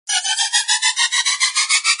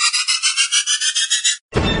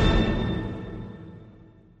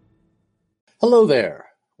Hello there.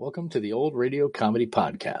 Welcome to the Old Radio Comedy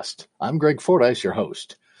Podcast. I'm Greg Fordyce, your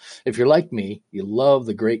host. If you're like me, you love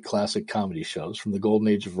the great classic comedy shows from the golden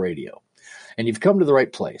age of radio. And you've come to the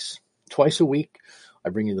right place. Twice a week, I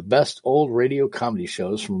bring you the best old radio comedy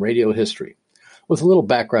shows from radio history, with a little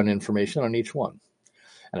background information on each one.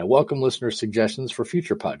 And I welcome listener suggestions for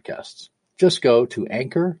future podcasts. Just go to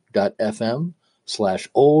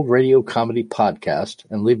anchor.fm/Old Radio Comedy Podcast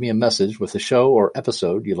and leave me a message with a show or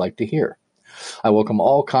episode you'd like to hear. I welcome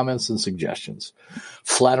all comments and suggestions.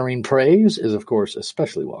 Flattering praise is, of course,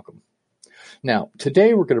 especially welcome. Now,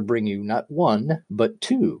 today we're going to bring you not one, but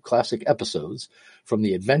two classic episodes from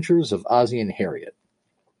the adventures of Ozzie and Harriet.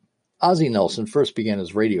 Ozzie Nelson first began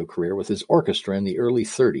his radio career with his orchestra in the early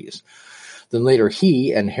 30s. Then later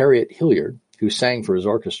he and Harriet Hilliard, who sang for his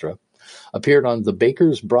orchestra, appeared on the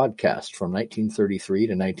Baker's broadcast from 1933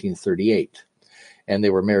 to 1938, and they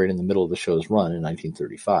were married in the middle of the show's run in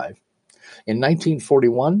 1935. In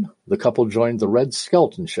 1941, the couple joined the Red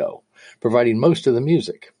Skelton Show, providing most of the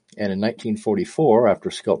music, and in 1944,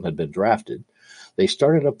 after Skelton had been drafted, they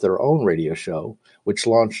started up their own radio show, which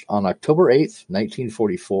launched on October 8,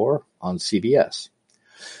 1944, on CBS.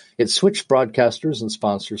 It switched broadcasters and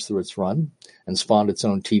sponsors through its run and spawned its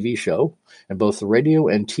own TV show, and both the radio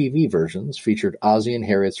and TV versions featured Ozzie and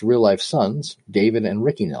Harriet's real-life sons, David and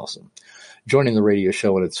Ricky Nelson, joining the radio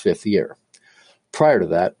show in its fifth year. Prior to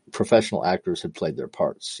that, professional actors had played their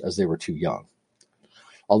parts, as they were too young.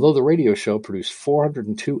 Although the radio show produced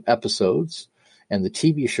 402 episodes, and the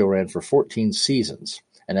TV show ran for 14 seasons,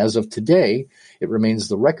 and as of today, it remains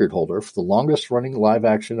the record holder for the longest-running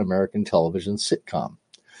live-action American television sitcom.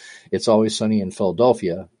 It's Always Sunny in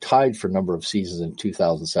Philadelphia, tied for number of seasons in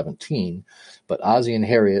 2017, but Ozzie and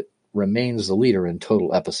Harriet remains the leader in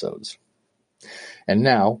total episodes. And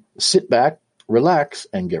now, sit back, relax,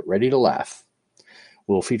 and get ready to laugh.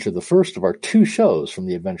 We'll feature the first of our two shows from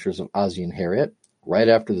the adventures of Ozzie and Harriet right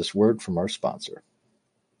after this word from our sponsor.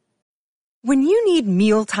 When you need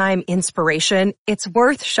mealtime inspiration, it's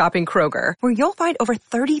worth shopping Kroger, where you'll find over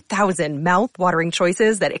 30,000 mouth-watering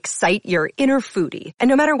choices that excite your inner foodie. And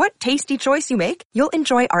no matter what tasty choice you make, you'll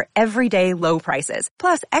enjoy our everyday low prices,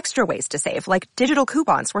 plus extra ways to save, like digital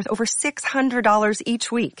coupons worth over $600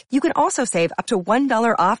 each week. You can also save up to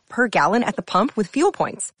 $1 off per gallon at the pump with fuel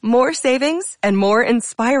points. More savings and more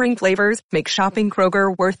inspiring flavors make shopping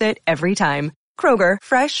Kroger worth it every time. Kroger,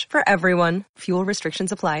 fresh for everyone. Fuel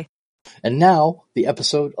restrictions apply. And now, the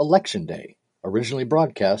episode Election Day, originally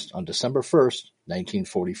broadcast on December 1st,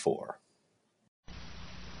 1944.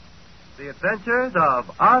 The Adventures of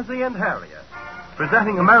Ozzie and Harriet,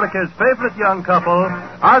 presenting America's favorite young couple,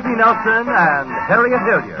 Ozzie Nelson and Harriet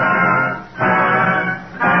Hilliard.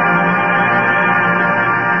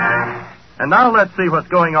 And now let's see what's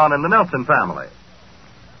going on in the Nelson family.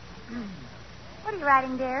 What are you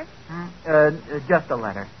writing, dear? Just a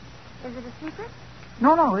letter. Is it a secret?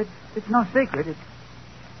 No, it's no secret. It's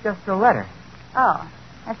just a letter. Oh,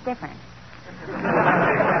 that's different.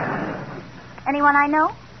 Anyone I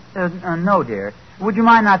know? No, dear. Would you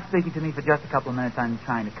mind not speaking to me for just a couple of minutes? I'm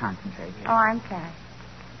trying to concentrate here. Oh, I'm sorry.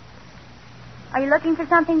 Are you looking for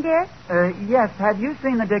something, dear? Yes. Have you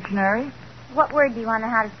seen the dictionary? What word do you want to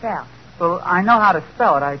know how to spell? Well, I know how to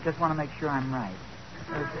spell it. I just want to make sure I'm right.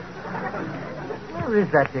 Where is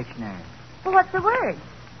that dictionary? Well, what's the word?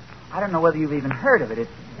 I don't know whether you've even heard of it. It's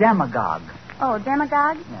demagogue. Oh,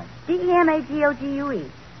 demagogue? Yes. D-E-M-A-G-O-G-U-E.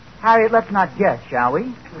 Harriet, let's not guess, shall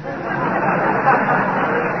we?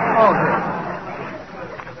 Oh, good.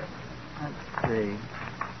 Let's see.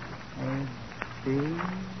 A, B,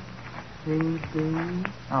 C, D.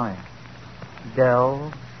 Oh, yeah.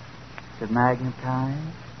 Delve. To magnetize.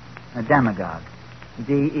 A demagogue.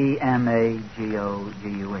 D-E-M-A-G-O-G-U-E.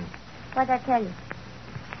 What'd I tell you?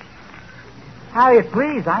 Harriet,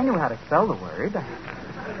 please, I knew how to spell the word. I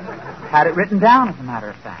had it written down, as a matter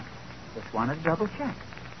of fact. Just wanted to double check.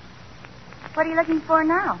 What are you looking for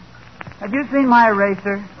now? Have you seen my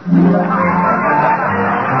eraser?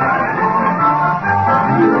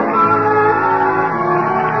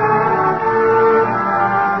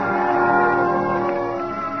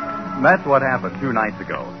 That's what happened 2 nights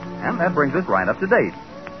ago. And that brings us right up to date.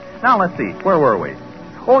 Now, let's see. Where were we?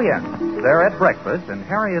 Oh, yes. They're at breakfast, and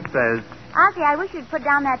Harriet says... Ozzie, I wish you'd put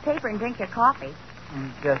down that paper and drink your coffee.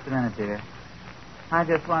 Just a minute, dear. I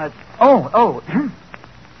just wanted... Oh.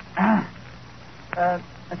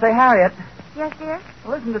 Say, Harriet. Yes, dear?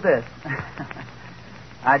 Listen to this.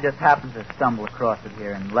 I just happened to stumble across it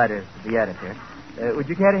here in letters to the editor. Would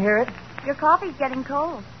you care to hear it? Your coffee's getting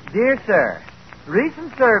cold. Dear sir,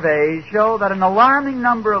 recent surveys show that an alarming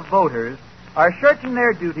number of voters are shirking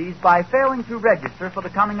their duties by failing to register for the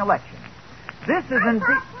coming election. This is indeed...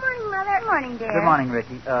 Good morning, Mother. Good morning, dear. Good morning,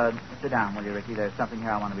 Ricky. Sit down, will you, Ricky? There's something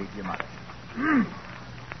here I want to read to your mother.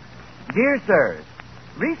 Dear sirs,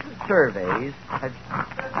 recent surveys have...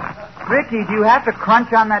 Ricky, do you have to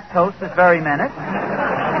crunch on that toast this very minute?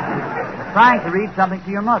 I'm trying to read something to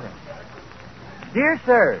your mother. Dear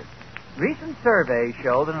sirs, recent surveys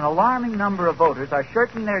show that an alarming number of voters are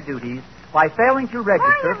shirking their duties by failing to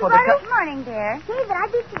register for the... Good morning, dear. David, I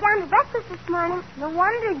beat you down to breakfast this morning. No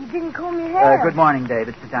wonder you didn't comb your hair. Good morning,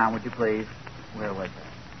 David. Sit down, would you please? Where was that?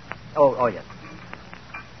 Oh, yes.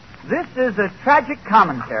 This is a tragic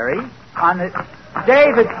commentary on the...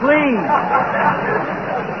 David, please.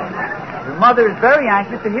 Your mother is very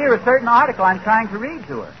anxious to hear a certain article I'm trying to read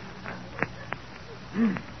to her.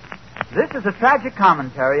 This is a tragic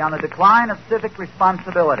commentary on the decline of civic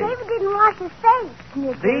responsibility. David didn't wash his face.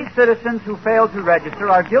 These citizens who fail to register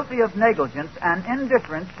are guilty of negligence and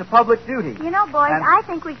indifference to public duty. You know, boys, I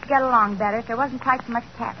think we should get along better if there wasn't quite so much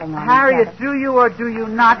tapping on Harriet, each other. do you or do you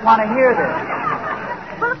not want to hear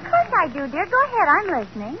this? Well, of course I do, dear. Go ahead. I'm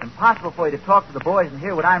listening. It's impossible for you to talk to the boys and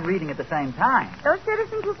hear what I'm reading at the same time. Those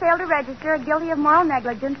citizens who fail to register are guilty of moral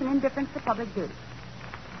negligence and indifference to public duty.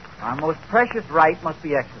 Our most precious right must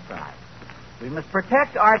be exercised. We must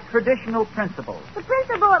protect our traditional principles. The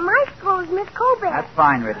principal at my school is Miss Colbert. That's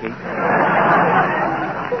fine, Ricky. She's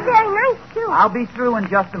very nice, too. I'll be through in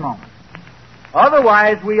just a moment.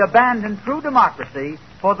 Otherwise, we abandon true democracy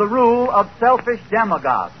for the rule of selfish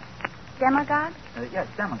demagogues. Demagogue? Yes,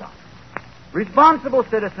 demagogues. Responsible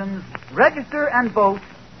citizens register and vote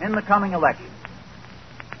in the coming election.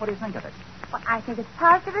 What do you think of it? Well, I think it's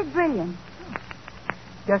positively brilliant.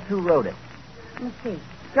 Guess who wrote it? Let me see.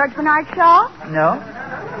 George Bernard Shaw? No.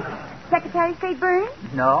 Secretary of State Burns?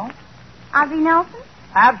 No. Ozzie Nelson?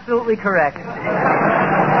 Absolutely correct.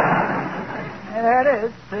 There it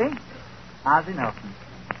is. See? Ozzie Nelson.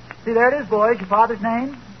 See, there it is, boys. Your father's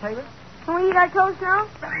name? Taylor? Can we eat our toast now?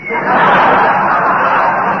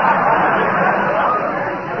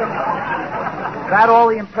 Is that all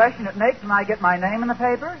the impression it makes when I get my name in the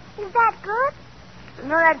paper? Is that good? You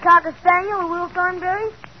know that Cocker Spaniel and Will Thornberry?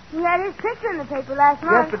 He had his picture in the paper last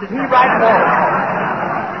Yes, month. but did he write it all?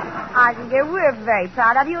 Ozzie, dear, we're very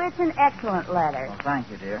proud of you. It's an excellent letter. Well, thank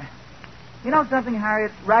you, dear. You know something,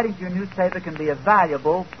 Harriet? Writing to your newspaper can be a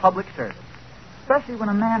valuable public service, especially when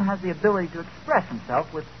a man has the ability to express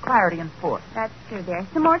himself with clarity and force. That's true, dear.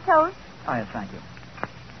 Some more toast? Oh, yes, thank you.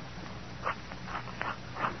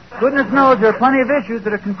 Goodness knows there are plenty of issues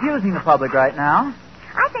that are confusing the public right now.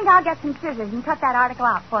 I think I'll get some scissors and cut that article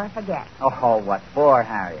out before I forget. Oh, what for,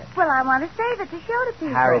 Harriet? Well, I want to save it to show to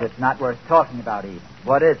people. Harriet, it's not worth talking about even.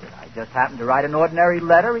 What is it? I just happened to write an ordinary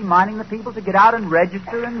letter reminding the people to get out and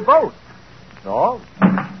register and vote. That's all.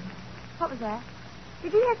 What was that?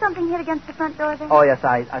 Did you hear something hit against the front door there? Oh, yes,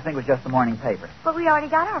 I think it was just the morning paper. But we already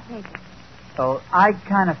got our paper. So I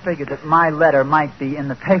kind of figured that my letter might be in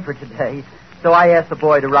the paper today, so I asked the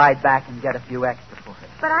boy to ride back and get a few extra for it.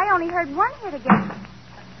 But I only heard one hit against...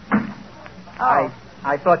 Oh.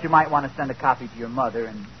 I thought you might want to send a copy to your mother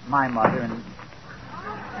and my mother and...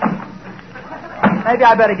 Maybe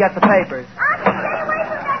I better get the papers. Stay away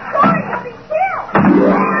from that door. You'll be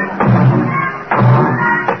killed.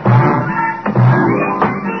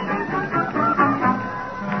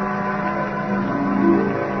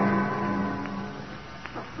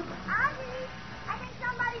 Ozzie, I think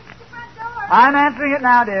somebody's at the front door. I'm answering it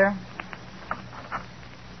now, dear.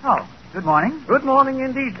 Oh, good morning. Good morning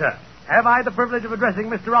indeed, sir. Have I the privilege of addressing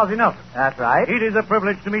Mr. Ozzie Nelson? That's right. It is a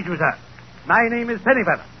privilege to meet you, sir. My name is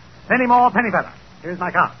Pennyfeather. Pennymore Pennyfeather. Here's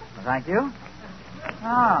my card. Well, thank you.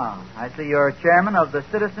 Oh, I see you're chairman of the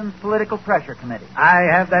Citizens Political Pressure Committee. I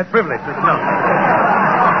have that privilege, Mr. Nelson.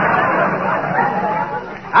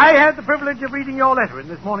 I had the privilege of reading your letter in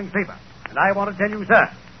this morning's paper, and I want to tell you, sir,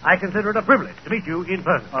 I consider it a privilege to meet you in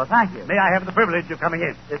person. Well, thank you. May I have the privilege of coming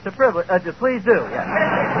in? It's a privilege. Please do, yes.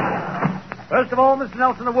 First of all, Mr.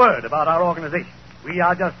 Nelson, a word about our organization. We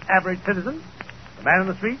are just average citizens. The man in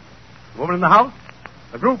the street, the woman in the house,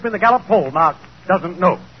 the group in the Gallup poll marked doesn't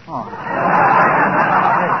know. Oh.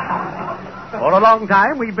 For a long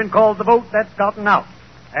time, we've been called the vote that's gotten out.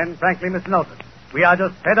 And frankly, Mr. Nelson, we are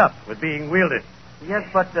just fed up with being wielded. Yes,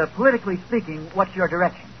 but politically speaking, what's your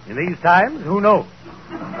direction? In these times, who knows?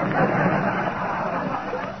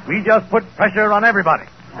 We just put pressure on everybody.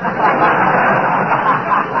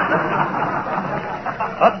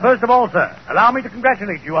 But first of all, sir, allow me to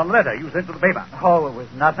congratulate you on the letter you sent to the paper. Oh, it was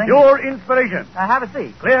nothing. Your inspiration. Have a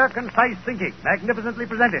seat. Clear, concise thinking. Magnificently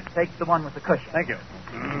presented. Take the one with the cushion. Thank you.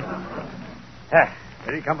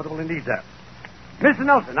 Very comfortable indeed, sir. Mr.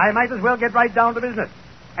 Nelson, I might as well get right down to business.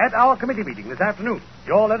 At our committee meeting this afternoon,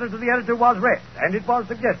 your letter to the editor was read, and it was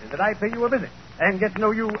suggested that I pay you a visit and get to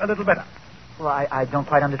know you a little better. Well, I don't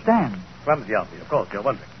quite understand. Clumsy of me, of course, you're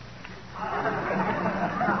wondering.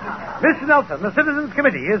 Mr. Nelson, the Citizens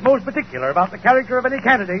Committee is most particular about the character of any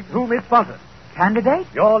candidate whom it sponsors. Candidate?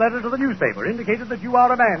 Your letter to the newspaper indicated that you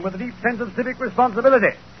are a man with a deep sense of civic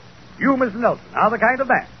responsibility. You, Mr. Nelson, are the kind of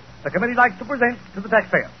man the committee likes to present to the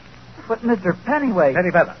taxpayer. But, Mr. Pennyway...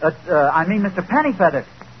 Pennyfeather. Mr. Pennyfeather.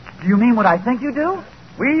 Do you mean what I think you do?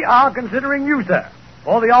 We are considering you, sir,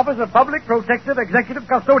 for the office of Public Protective Executive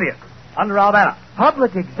Custodian under our banner.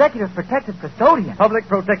 Public Executive Protective Custodian? Public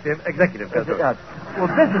Protective Executive Custodian. Well,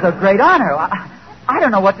 this is a great honor. I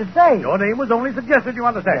don't know what to say. Your name was only suggested, you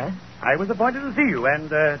understand. Yes? I was appointed to see you and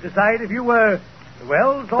decide if you were,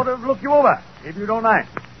 well, sort of look you over, if you don't mind.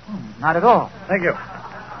 Not at all. Thank you.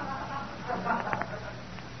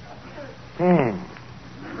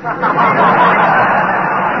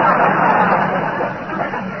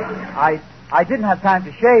 I didn't have time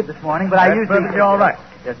to shave this morning, but I That's usually... perfectly all right.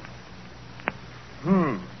 Yes.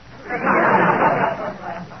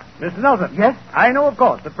 Mr. Nelson. Yes? I know, of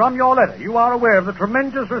course, that from your letter you are aware of the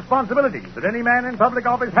tremendous responsibilities that any man in public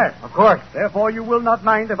office has. Of course. Therefore, you will not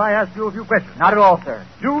mind if I ask you a few questions. Not at all, sir.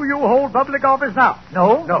 Do you hold public office now?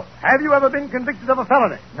 No? No. Have you ever been convicted of a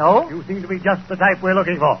felony? No? You seem to be just the type we're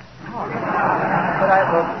looking for.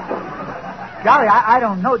 Golly, I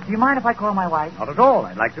don't know. Do you mind if I call my wife? Not at all.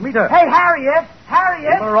 I'd like to meet her. Hey, Harriet!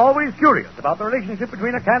 Harriet! People are always curious about the relationship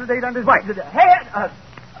between a candidate and his wife. Hey,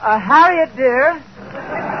 Harriet, dear.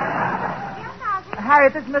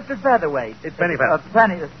 Harriet, this is Mr. Featherweight. It's Pennyfeather.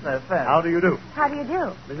 Feather. How do you do? How do you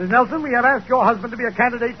do? Mrs. Nelson, we have asked your husband to be a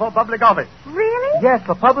candidate for public office. Really? Yes,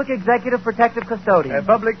 for Public Executive Protective Custodian.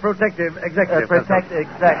 Public Protective Executive. Executive.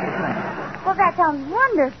 Well, that sounds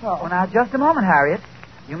wonderful. Well, now, just a moment, Harriet.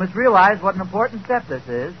 You must realize what an important step this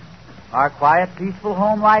is. Our quiet, peaceful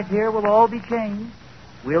home life here will all be changed.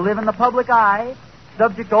 We'll live in the public eye,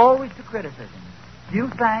 subject always to criticism. Few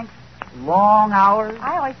thanks, long hours.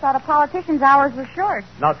 I always thought a politician's hours were short.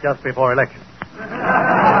 Not just before elections.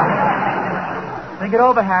 Think it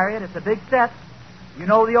over, Harriet. It's a big step. You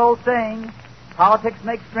know the old saying, politics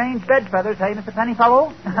make strange bedfeathers, hey, Mr.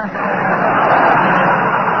 Pennyfellow?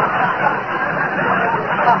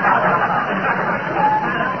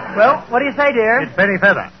 Well, what do you say, dear? It's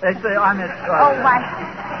Pennyfeather. Oh, why,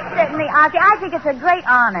 certainly, Auntie. I think it's a great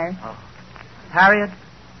honor. Oh. Harriet,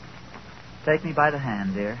 take me by the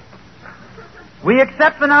hand, dear. We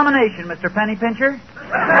accept the nomination, Mr. Pennypincher.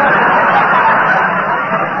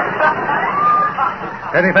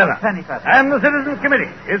 Pennyfeather. And the Citizens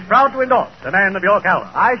Committee is proud to endorse a man of your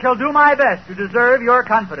caliber. I shall do my best to deserve your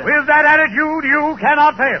confidence. With that attitude, you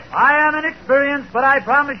cannot fail. I am inexperienced, but I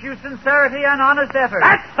promise you sincerity and honest effort.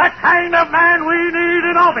 That's the kind of man we need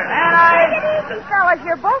in office. And Take it easy, fellas.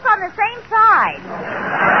 You're both on the same side.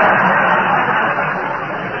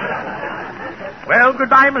 Well,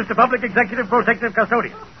 goodbye, Mr. Public Executive Protective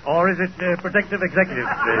Custodian. Or is it Protective Executive?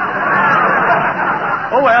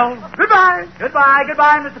 Oh, well. Goodbye.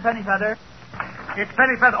 Goodbye, Mr. Pennyfeather. It's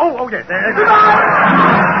Pennyfeather. Oh, yes.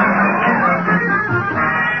 Goodbye.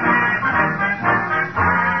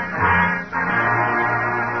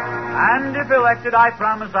 And if elected, I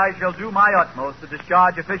promise I shall do my utmost to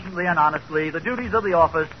discharge efficiently and honestly the duties of the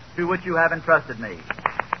office to which you have entrusted me.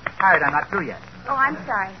 Harriet, I'm not through yet. Oh, I'm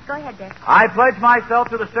sorry. Go ahead, Dick. I pledge myself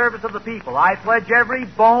to the service of the people. I pledge every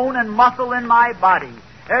bone and muscle in my body,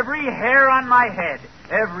 every hair on my head,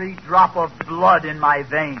 every drop of blood in my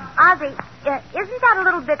veins. Ozzy, isn't that a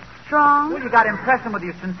little bit strong? Well, you got to impress him with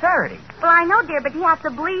your sincerity. Well, I know, dear, but do you have to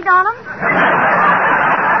bleed on him?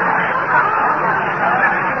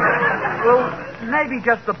 Well, maybe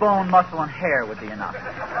just the bone, muscle, and hair would be enough.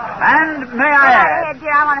 And may I Go add, ahead,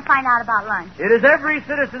 dear. I want to find out about lunch. it is every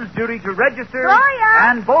citizen's duty to register Gloria!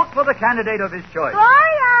 and vote for the candidate of his choice.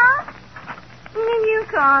 Gloria! Will you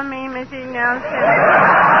call me, Mrs. Nelson?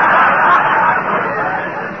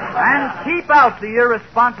 And keep out the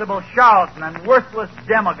irresponsible charlatan and worthless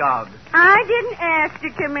demagogues. I didn't ask to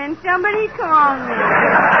come in. Somebody called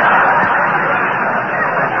me.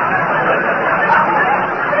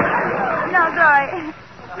 No, Gloria.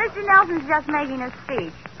 Mr. Nelson's just making a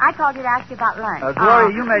speech. I called you to ask you about lunch.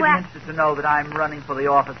 Gloria, you may well- be interested to know that I'm running for the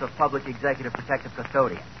office of Public Executive Protective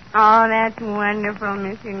Custodian. Oh, that's wonderful,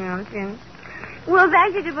 Mr. Nelson. Will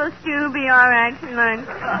vegetable stew be all right for lunch?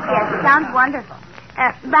 Yes, it sounds wonderful.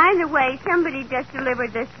 By the way, somebody just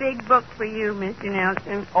delivered this big book for you, Mr.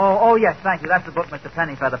 Nelson. Oh, yes, thank you. That's the book Mr.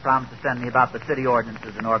 Pennyfeather promised to send me about the city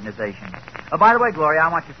ordinances and organizations. By the way, Gloria, I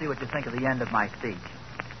want you to see what you think of the end of my speech.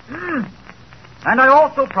 And I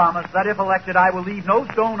also promise that if elected, I will leave no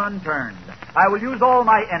stone unturned. I will use all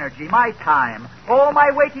my energy, my time, all my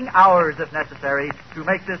waking hours, if necessary, to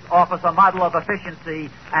make this office a model of efficiency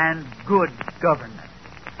and good government.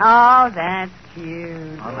 Oh, that's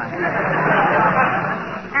cute. All right.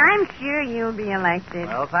 I'm sure you'll be elected.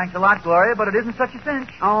 Well, thanks a lot, Gloria, but it isn't such a cinch.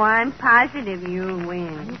 Oh, I'm positive you'll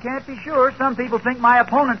win. You can't be sure. Some people think my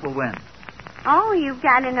opponent will win. Oh, you've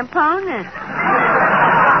got an opponent.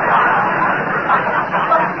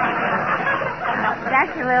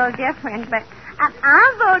 That's a little different, but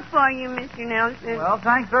I'll vote for you, Mr. Nelson. Well,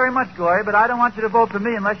 thanks very much, Gloria, but I don't want you to vote for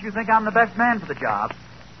me unless you think I'm the best man for the job.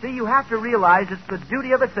 See, you have to realize it's the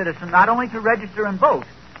duty of a citizen not only to register and vote,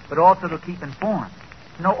 but also to keep informed.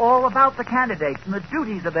 To know all about the candidates and the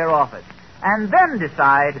duties of their office, and then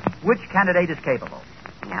decide which candidate is capable.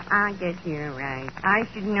 Now, I guess you're right. I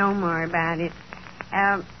should know more about it.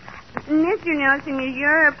 Mr. Nelson, is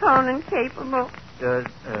your opponent capable?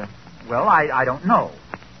 Well, I don't know.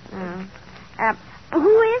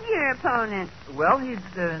 Who is your opponent? Well, he's,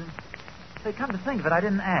 say, come to think of it, I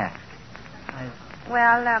didn't ask. What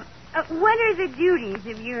are the duties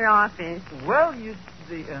of your office? Well,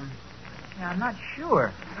 I'm not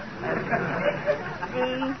sure.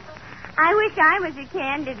 See, I wish I was a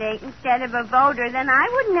candidate instead of a voter. Then I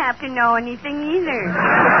wouldn't have to know anything either.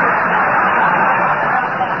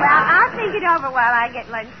 Well, I'll think it over while I get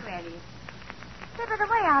lunch ready. Say, by the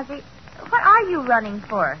way, Ozzie, what are you running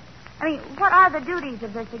for? I mean, what are the duties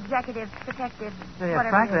of this executive, protective, whatever?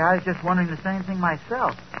 Frankly, I was just wondering the same thing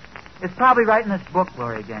myself. It's probably right in this book,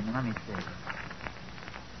 Gloria, again. Let me see.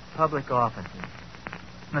 Public offices.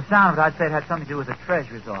 From the sound of it, I'd say it had something to do with the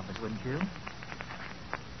treasurer's office, wouldn't you?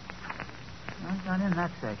 No, it's not in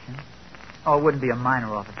that section. Oh, it wouldn't be a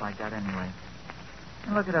minor office like that anyway.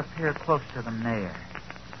 Look it up here close to the mayor.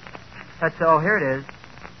 Here it is.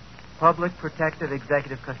 Public Protective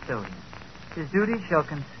Executive Custodian. His duties shall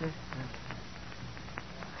consist of...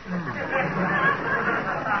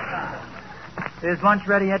 Is lunch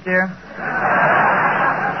ready yet, dear?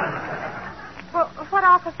 Well, what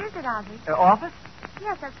office is it, Ozzie? Office?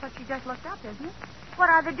 Yes, that's what you just looked up, isn't it? What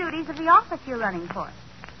are the duties of the office you're running for?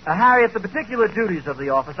 Harriet, the particular duties of the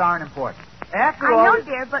office aren't important. After I all... know,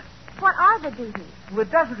 dear, but what are the duties? Well, it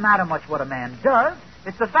doesn't matter much what a man does.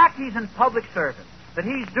 It's the fact he's in public service, that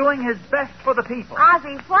he's doing his best for the people.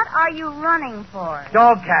 Ozzie, what are you running for?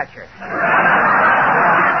 Dog catcher.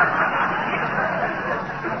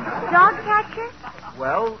 Dog catcher?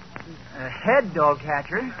 Well, head dog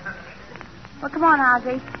catcher. Well, come on,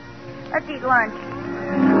 Ozzie. Let's eat lunch.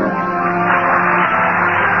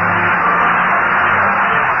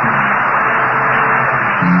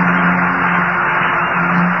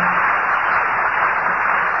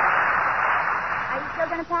 Are you still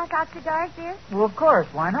going to pass out cigars, dear? Well, of course.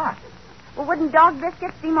 Why not? Well, wouldn't dog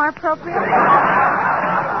biscuits be more appropriate?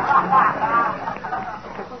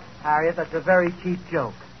 Harriet, that's a very cheap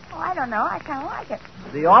joke. Oh, I don't know. I kind of like it.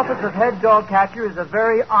 The office of head dog catcher is a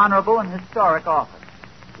very honorable and historic office.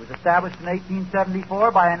 It was established in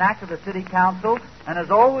 1874 by an act of the city council and has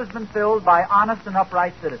always been filled by honest and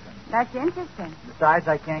upright citizens. That's interesting. Besides,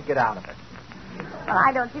 I can't get out of it. Well,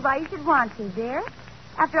 I don't see why you should want to, dear.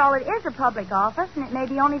 After all, it is a public office, and it may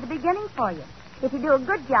be only the beginning for you. If you do a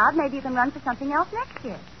good job, maybe you can run for something else next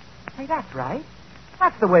year. Hey, that's right.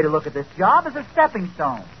 That's the way to look at this job, as a stepping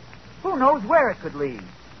stone. Who knows where it could lead?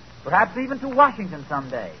 Perhaps even to Washington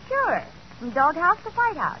someday. Sure. From doghouse to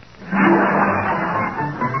White House.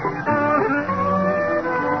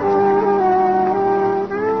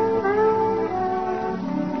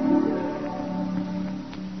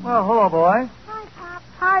 Well, hello, boy. Hi, Pop.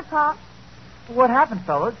 Hi, Pop. What happened,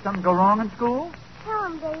 fellas? Something go wrong in school? Tell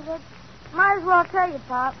him, David. Might as well tell you,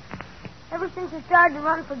 Pop. Ever since we started to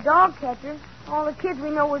run for dog catchers, all the kids we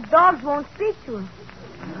know with dogs won't speak to us.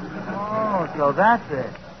 Oh, so that's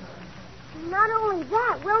it. Not only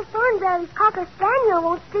that, Will Thornberry's Cocker Spaniel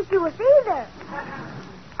won't speak to us either.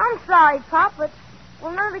 I'm sorry, Pop, but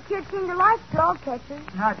none of the kids seem to like dog catchers.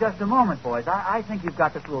 Now, just a moment, boys. I think you've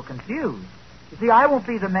got this a little confused. You see, I won't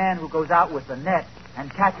be the man who goes out with the net and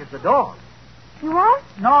catches the dogs. You won't?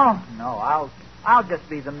 No, I'll just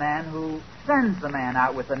be the man who sends the man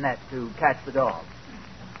out with the net to catch the dogs.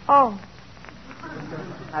 Oh.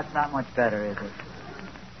 That's not much better, is it?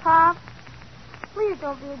 Pop, please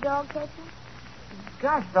don't be a dog catcher.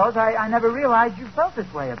 Gosh, fellas, I never realized you felt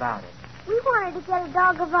this way about it. We wanted to get a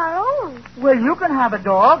dog of our own. Well, you can have a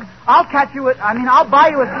dog. I'll buy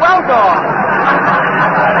you a swell dog.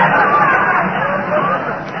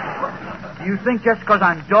 You think just because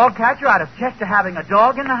I'm dog catcher I'd object to having a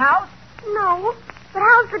dog in the house? No. But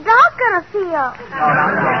how's the dog gonna feel?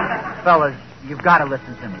 No. Fellas, you've got to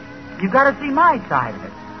listen to me. You've got to see my side of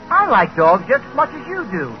it. I like dogs just as much as you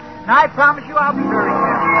do. And I promise you I'll be very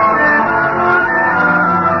careful.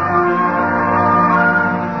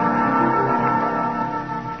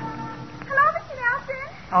 Hello, Mr. Nelson.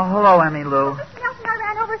 Oh, hello, Emmy Lou. Mr. Nelson, I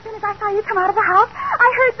ran over as soon as I saw you come out of the house. I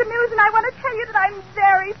heard the news, and I want to tell you that I'm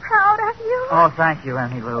very proud of you. Oh, thank you,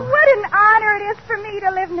 Emmy Lou. What an honor it is for me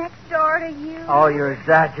to live next door to you. Oh, you're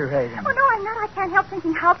exaggerating. Oh, no, I'm not. I can't help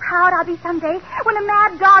thinking how proud I'll be someday when a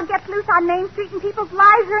mad dog gets loose on Main Street and people's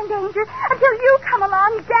lives are in danger until you come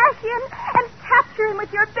along, dash in, and capture him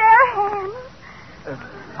with your bare hands.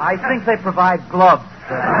 I think they provide gloves.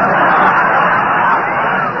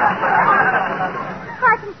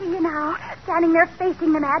 I can see you now, standing there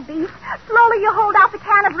facing the mad beast. Slowly you hold out the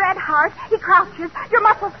can of Red Heart. He crouches. Your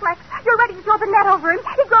muscles flex. You're ready to throw the net over him.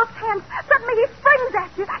 He grows tense. Suddenly he springs at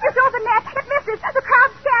you. You throw the net. It misses. The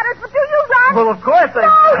crowd scatters. But do you run? Well, of course I...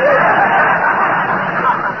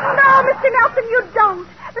 No, Mr. Nelson, you don't.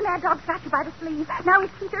 The mad dog's got you by the sleeve. Now his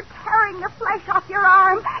teeth are tearing the flesh off your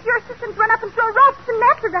arm. Your assistants run up and throw ropes and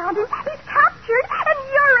nets around him. He's captured, and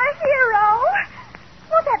you're a hero.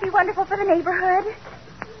 Won't that be wonderful for the neighborhood?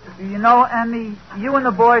 You know, Emmy, you and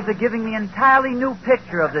the boys are giving me an entirely new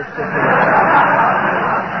picture of this situation.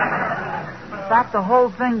 In fact, the whole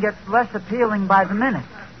thing gets less appealing by the minute.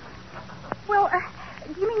 Well,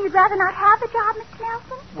 do you mean you'd rather not have the job, Mr.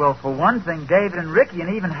 Nelson? Well, for one thing, David and Ricky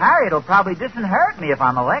and even Harriet will probably disinherit me if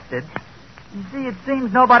I'm elected. You see, it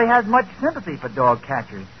seems nobody has much sympathy for dog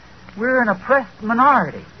catchers. We're an oppressed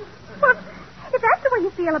minority. Well, if that's the way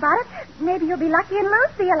you feel about it, maybe you'll be lucky and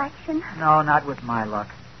lose the election. No, not with my luck.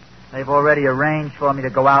 They've already arranged for me to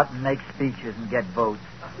go out and make speeches and get votes.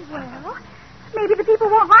 Well, maybe the people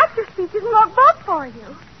won't like your speeches and won't vote for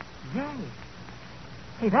you. Yay.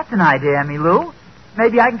 Hey, that's an idea, Emmy Lou.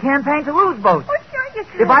 Maybe I can campaign to lose votes. Oh, sure you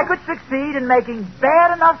can. If I could succeed in making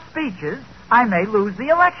bad enough speeches, I may lose the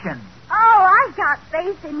election. Oh, I've got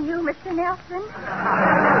faith in you, Mr. Nelson.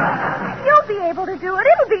 You'll be able to do it.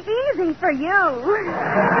 It'll be easy for you.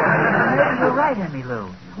 Maybe you're right, Emmy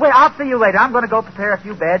Lou. Wait, I'll see you later. I'm going to go prepare a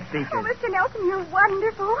few bad speeches. Oh, Mr. Nelson, you're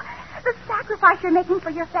wonderful. The sacrifice you're making for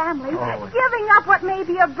your family, giving up what may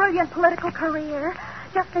be a brilliant political career.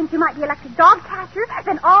 Just think you might be elected dog catcher,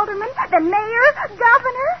 then alderman, then mayor,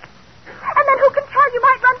 governor. And then who can tell, you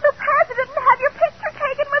might run for president and have your picture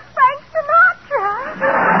taken with Frank Sinatra.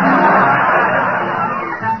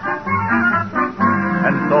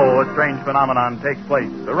 And so a strange phenomenon takes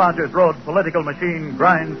place. The Rogers Road political machine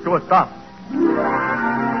grinds to a stop.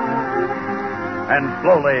 And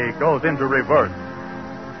slowly goes into reverse.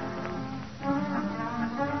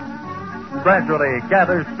 Gradually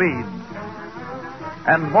gathers speed.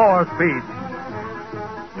 And more speed.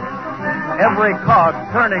 Every cog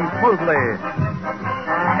turning smoothly.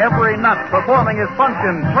 Every nut performing his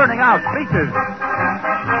function, turning out speeches.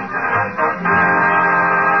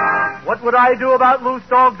 What would I do about loose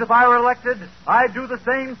dogs if I were elected? I'd do the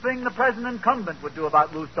same thing the present incumbent would do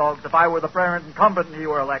about loose dogs if I were the present incumbent and he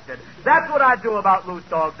were elected. That's what I'd do about loose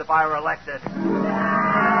dogs if I were elected.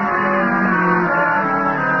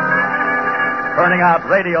 Turning out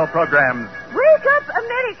radio programs. Wake up,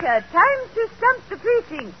 America. Time to stump the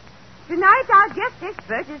precinct. Tonight, our guest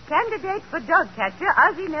expert is candidate for dog catcher,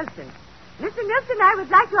 Ozzie Nelson. Mr. Nelson, I would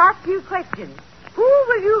like to ask you questions. Who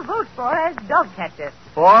will you vote for as dog catcher?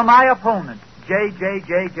 For my opponent, J.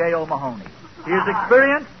 O'Mahony. He is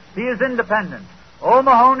experienced. He is independent.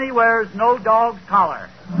 O'Mahony wears no dog's collar.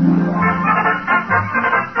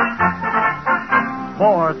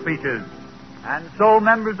 More speeches. And so,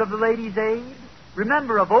 members of the Ladies' Aid,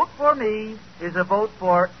 remember, a vote for me is a vote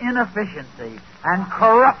for inefficiency and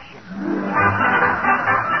corruption.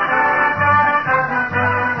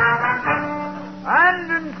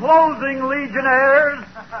 And in closing, Legionnaires,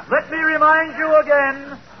 let me remind you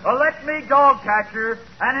again, elect me dog catcher,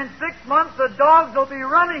 and in 6 months the dogs will be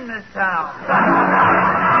running this town.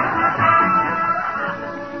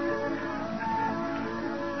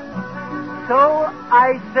 So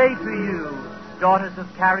I say to you, daughters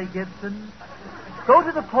of Carrie Gibson, go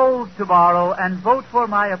to the polls tomorrow and vote for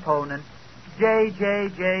my opponent, J.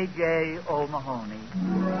 O'Mahony.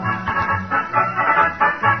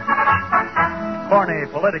 Corny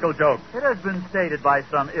political jokes. It has been stated by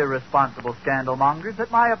some irresponsible scandalmongers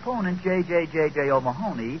that my opponent, J.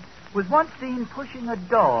 O'Mahony, was once seen pushing a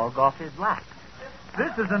dog off his lap.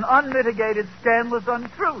 This is an unmitigated, scandalous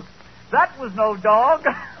untruth. That was no dog.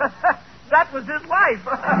 That was his wife.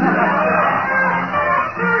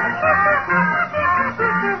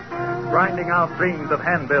 Grinding out dreams of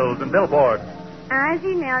handbills and billboards.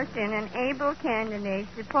 Ozzie Nelson, an able candidate,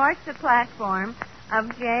 supports the platform of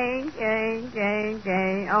J.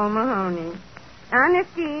 O'Mahony.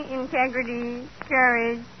 Honesty, integrity,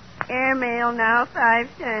 courage, airmail now 5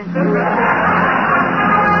 cents.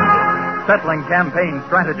 Settling campaign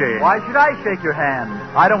strategy. Why should I shake your hand?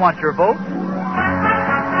 I don't want your vote.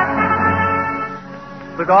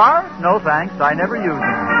 Cigar? No, thanks. I never use them.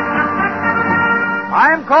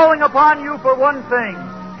 I'm calling upon you for one thing.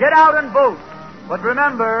 Get out and vote. But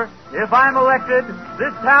remember, if I'm elected,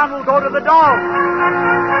 this town will go to the dogs.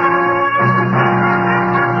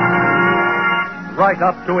 Right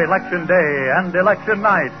up to Election Day and Election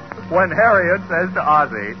Night, when Harriet says to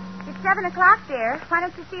Ozzie, It's 7 o'clock, dear. Why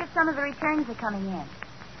don't you see if some of the returns are coming in?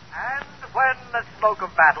 And when the smoke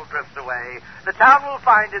of battle drifts away, the town will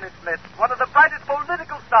find in its midst one of the brightest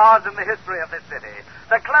political stars in the history of this city,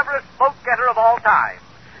 the cleverest vote-getter of all time.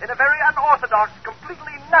 In a very unorthodox,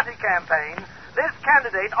 completely nutty campaign, this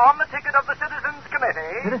candidate on the ticket of the Citizens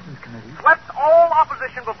Committee swept all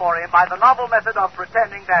opposition before him by the novel method of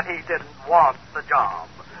pretending that he didn't want the job.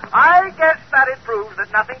 I guess that it proves that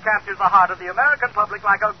nothing captures the heart of the American public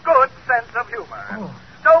like a good sense of humor. Oh.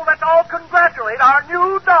 So let's all congratulate our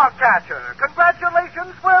new dog catcher.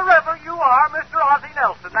 Congratulations wherever you are, Mr. Ozzie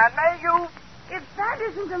Nelson, and may you... If that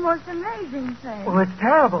isn't the most amazing thing. Oh, it's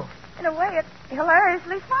terrible. In a way, it's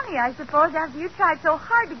hilariously funny, I suppose, after you tried so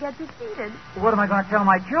hard to get defeated. What am I going to tell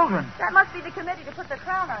my children? That must be the committee to put the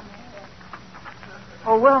crown on you.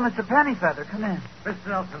 Oh, well, Mr. Pennyfeather, come in. Mr.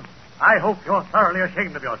 Nelson, I hope you're thoroughly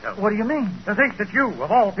ashamed of yourself. What do you mean? To think that you,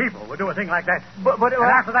 of all people, would do a thing like that. But And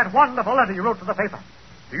after that wonderful letter you wrote to the paper,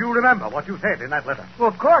 do you remember what you said in that letter? Well,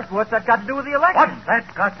 of course. What's that got to do with the election? What's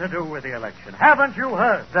that got to do with the election? Haven't you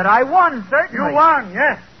heard? That I won, certainly. You won,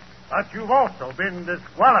 yes. But you've also been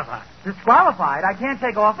disqualified. Disqualified? I can't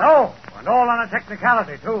take office? No, and all on a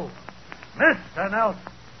technicality, too. Mr. Nelson,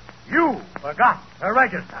 you forgot to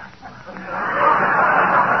register.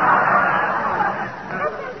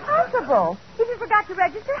 That's impossible. If you forgot to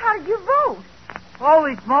register, how did you vote?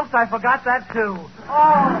 Holy smokes, I forgot that, too.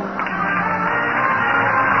 Oh.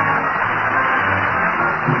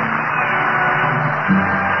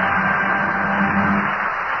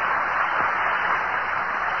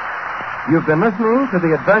 You've been listening to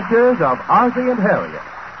the adventures of Ozzie and Harriet.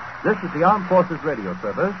 This is the Armed Forces Radio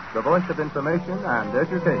Service, the voice of information and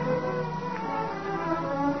education.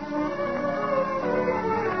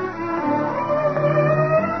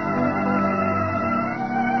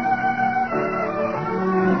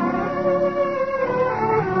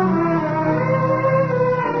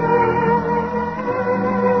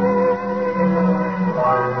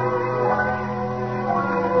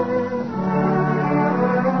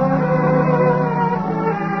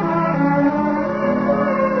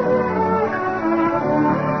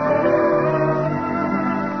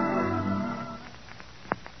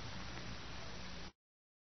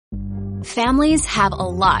 Families have a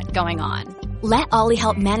lot going on. Let Ollie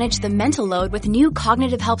help manage the mental load with new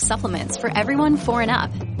cognitive health supplements for everyone 4 and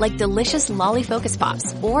up, like delicious Lolly Focus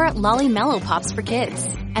Pops or Lolly Mellow Pops for kids.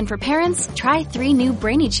 And for parents, try 3 new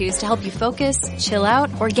Brainy Chews to help you focus, chill out,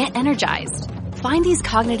 or get energized. Find these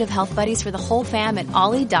cognitive health buddies for the whole fam at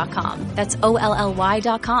ollie.com. That's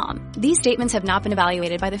OLLY.com. These statements have not been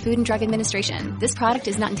evaluated by the Food and Drug Administration. This product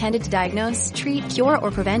is not intended to diagnose, treat, cure,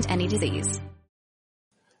 or prevent any disease.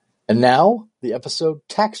 And now, the episode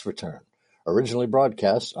Tax Return, originally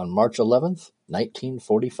broadcast on March 11th,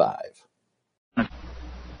 1945.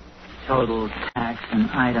 Total tax and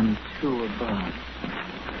item 2 above.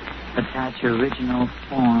 Attach original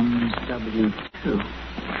forms W-2.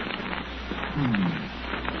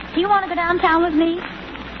 Do you want to go downtown with me?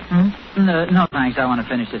 No, thanks. I want to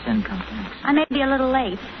finish this income tax. I may be a little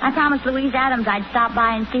late. I promised Louise Adams I'd stop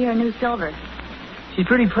by and see her new silver. She's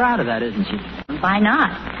pretty proud of that, isn't she? Why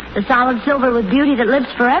not? The solid silver with beauty that lives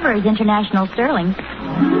forever is international sterling. The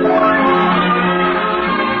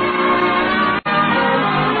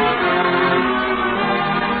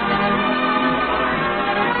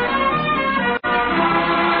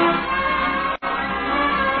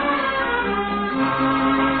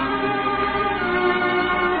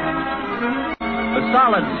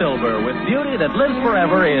solid silver with beauty that lives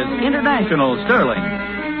forever is international sterling.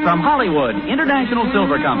 From Hollywood, International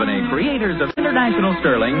Silver Company, creators of International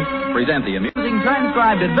Sterling, present the amusing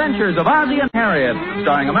transcribed adventures of Ozzie and Harriet,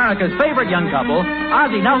 starring America's favorite young couple,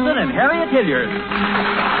 Ozzie Nelson and Harriet Hilliard.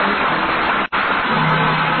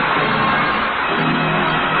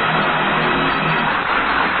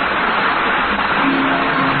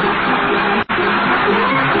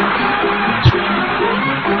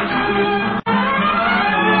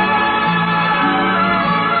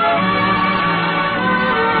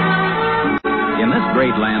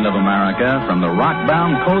 America, from the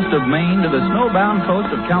rock-bound coast of Maine to the snow-bound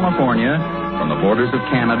coast of California, from the borders of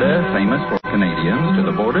Canada, famous for Canadians, to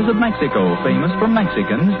the borders of Mexico, famous for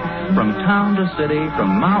Mexicans, from town to city,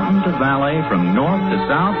 from mountain to valley, from north to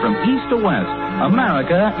south, from east to west,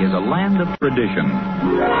 America is a land of tradition.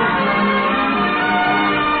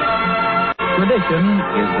 Tradition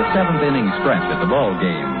is the seventh inning stretch at the ball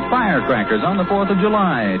game. Firecrackers on the 4th of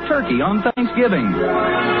July. Turkey on Thanksgiving.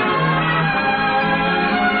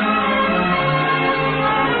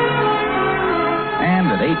 And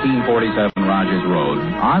at 1847 Rogers Road,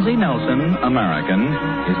 Ozzie Nelson, American,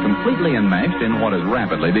 is completely enmeshed in what is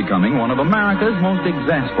rapidly becoming one of America's most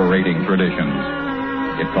exasperating traditions.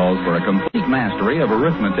 It calls for a complete mastery of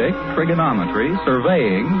arithmetic, trigonometry,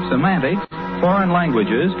 surveying, semantics, foreign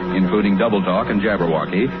languages, including double talk and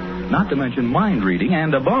Jabberwocky, not to mention mind reading,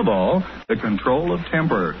 and above all, the control of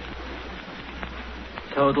temper.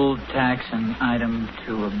 Total tax and item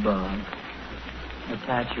 2 above.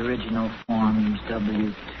 Attach original forms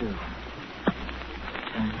W2.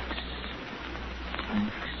 Tax.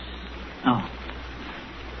 Oh.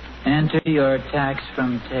 Enter your tax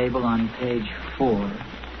from table on page 4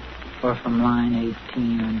 or from line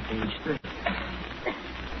 18 on page 3.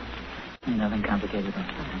 Nothing complicated about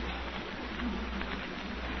that.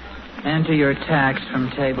 Enter your tax from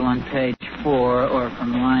table on page 4 or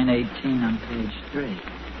from line 18 on page 3.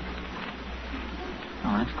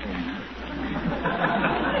 Oh, that's clear enough.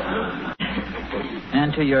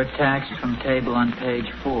 Enter your tax from table on page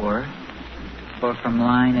 4 or from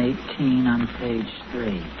line 18 on page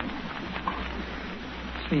 3.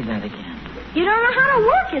 Let's read that again. You don't know how to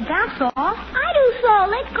work it, that's all. I do so.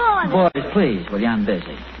 Let go of it. Boys, please, will you? I'm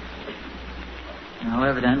busy. Now,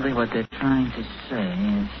 evidently, what they're trying to say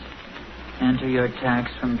is enter your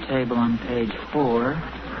tax from table on page 4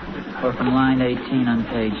 or from line 18 on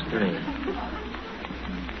page 3.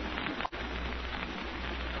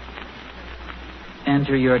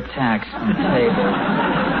 Enter your tax from table.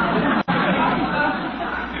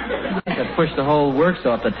 To push the whole works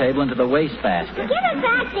off the table into the wastebasket. Give it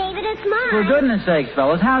back, David. It's mine. For goodness sakes,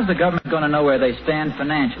 fellas, how's the government going to know where they stand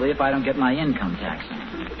financially if I don't get my income tax in?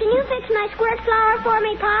 Can you fix my squirt flower for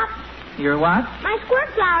me, Pop? Your what? My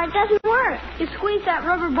squirt flower, it doesn't work. You squeeze that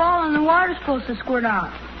rubber ball and the water's supposed to squirt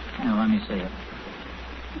out. Now, let me see it.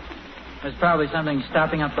 There's probably something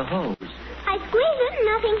stopping up the hose. I squeeze it and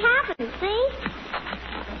nothing happens, see?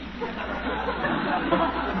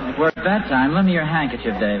 It worked that time. Lend me your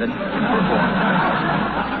handkerchief, David. Gee,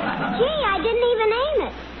 I didn't even aim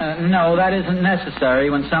it. No, that isn't necessary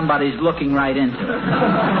when somebody's looking right into it.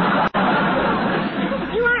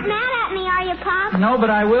 You aren't mad at me, are you, Pop? No,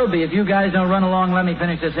 but I will be if you guys don't run along and let me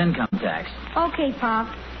finish this income tax. Okay,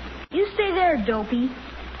 Pop. You stay there, Dopey.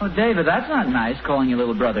 Oh, David, that's not nice, calling your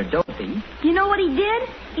little brother Dopey. You know what he did?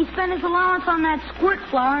 He spent his allowance on that squirt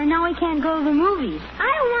flower, and now he can't go to the movies.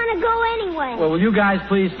 I don't want to go anyway. Well, will you guys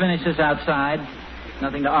please finish this outside?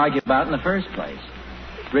 Nothing to argue about in the first place.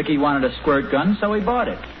 Ricky wanted a squirt gun, so he bought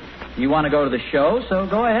it. You want to go to the show, so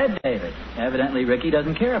go ahead, David. Evidently, Ricky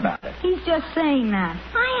doesn't care about it. He's just saying that.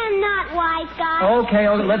 I am not wise, guy. Okay,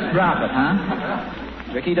 let's drop it,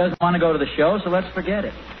 huh? Ricky doesn't want to go to the show, so let's forget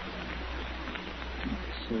it.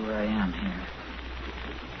 Let's see where I am here.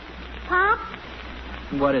 Pop?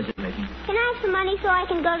 What is it, Ricky? Can I have some money so I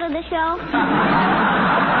can go to the show?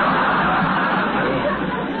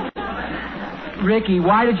 Ricky,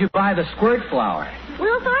 why did you buy the squirt flower?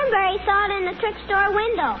 Will Thornberry saw it in the trick store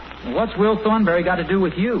window. What's Will Thornberry got to do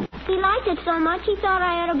with you? He liked it so much he thought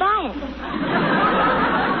I ought to buy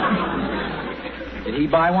it. Did he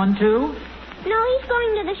buy one, too? No, he's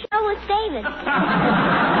going to the show with David.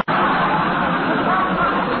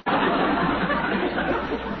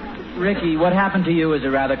 Ricky, what happened to you is a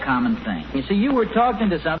rather common thing. You see, you were talking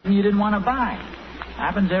to something you didn't want to buy.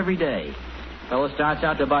 Happens every day. Fellow starts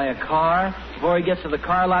out to buy a car. Before he gets to the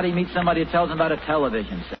car lot, he meets somebody who tells him about a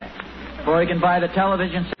television set. Before he can buy the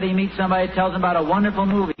television set, he meets somebody who tells him about a wonderful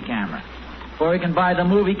movie camera. Before he can buy the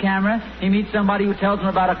movie camera, he meets somebody who tells him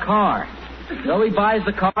about a car. So he buys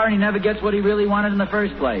the car, and he never gets what he really wanted in the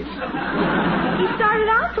first place. He started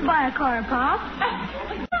out to buy a car, Pop.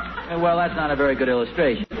 Well, that's not a very good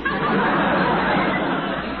illustration.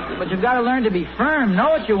 But you've got to learn to be firm,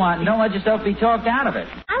 know what you want, and don't let yourself be talked out of it.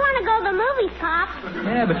 I want to go to the movies, Pop.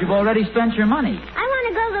 Yeah, but you've already spent your money. I want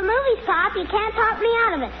to go to the movies, Pop. You can't talk me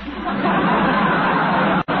out of it.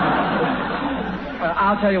 Well,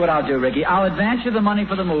 I'll tell you what I'll do, Ricky. I'll advance you the money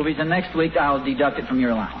for the movies, and next week I'll deduct it from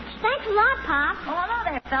your allowance. Thanks a lot, Pop. Oh, hello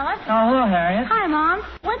there, fellas. Oh, hello, Harriet. Hi, Mom.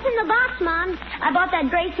 What's in the box, Mom? I bought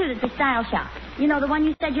that gray suit at the style shop. You know, the one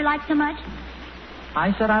you said you liked so much?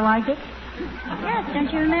 I said I liked it? Yes, don't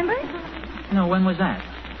you remember? No, when was that?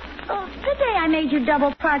 Oh, the day I made you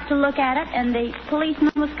double park to look at it, and the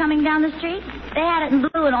policeman was coming down the street. They had it in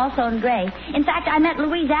blue and also in gray. In fact, I met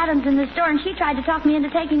Louise Adams in the store, and she tried to talk me into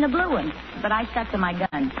taking the blue one. But I stuck to my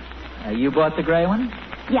gun. You bought the gray one?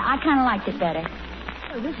 Yeah, I kind of liked it better.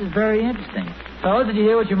 Oh, this is very interesting. Fellas, did you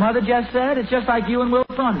hear what your mother just said? It's just like you and Will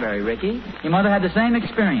Thornberry, Ricky. Your mother had the same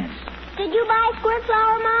experience. Did you buy a squirt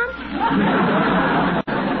flower, Mom?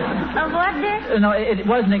 Of what, dear? No, it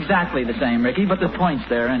wasn't exactly the same, Ricky, but the point's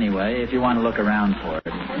there anyway, if you want to look around for it.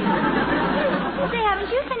 Say, haven't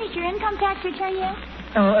you finished your income tax return yet?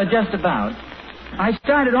 Oh, just about. I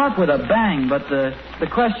started off with a bang, but the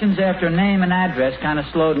questions after name and address kind of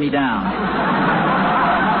slowed me down.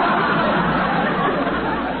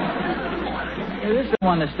 This is the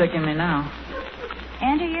one that's sticking me now.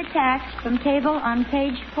 Enter your tax from table on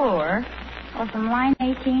page 4 or from line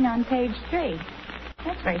 18 on page 3.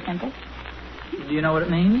 That's very simple. Do you know what it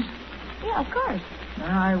means? Yeah, of course.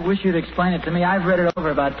 I wish you'd explain it to me. I've read it over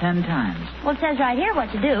about 10 times. Well, it says right here what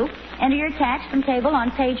to do. Enter your tax from table on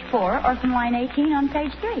page 4 or from line 18 on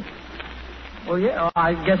page 3. Well, yeah,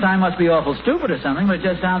 I guess I must be awful stupid or something, but it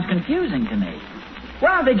just sounds confusing to me.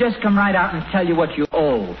 Why don't they just come right out and tell you what you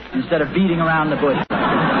owe instead of beating around the bush?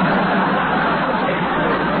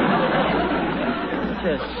 It's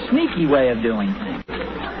a sneaky way of doing things.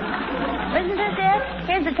 Isn't this it?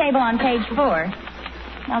 Here's the table on page 4.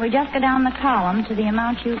 Now, we just go down the column to the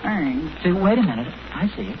amount you earned. See, wait a minute. I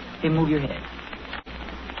see it. Hey, move your head.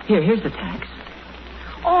 Here's the tax.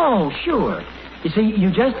 Oh, sure. You see, you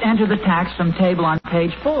just enter the tax from table on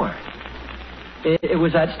page 4. It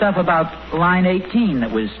was that stuff about line 18 that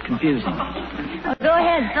was confusing. Well, go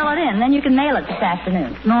ahead, fill it in. Then you can mail it this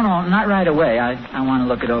afternoon. No, not right away. I want to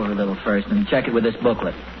look it over a little first and check it with this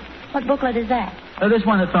booklet. What booklet is that? This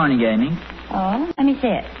one that Thorny gave me. Oh, let me see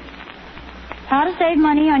it. How to Save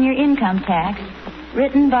Money on Your Income Tax,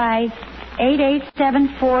 written by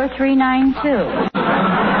 8874392.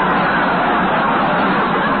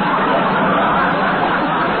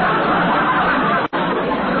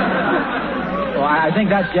 I think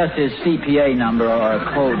that's just his CPA number or a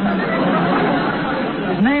code number.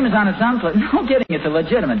 His name is on it someplace. No kidding, it's a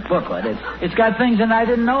legitimate booklet. It's got things that I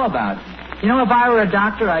didn't know about. You know, if I were a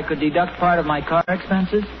doctor, I could deduct part of my car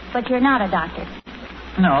expenses. But you're not a doctor.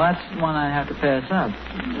 No, that's one I have to pass up.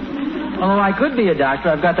 Although I could be a doctor,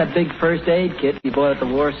 I've got that big first aid kit you bought at the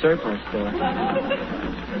war surplus store.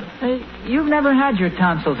 Hey, you've never had your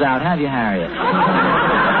tonsils out, have you, Harriet?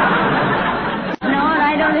 No, and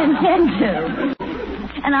I don't intend to.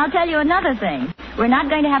 And I'll tell you another thing. We're not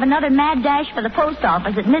going to have another mad dash for the post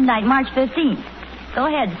office at midnight, March 15th. Go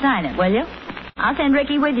ahead and sign it, will you? I'll send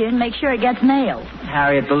Ricky with you and make sure it gets mailed.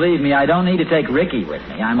 Harriet, believe me, I don't need to take Ricky with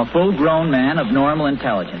me. I'm a full-grown man of normal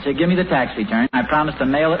intelligence. Here, give me the tax return. I promise to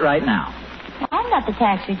mail it right now. Well, I've got the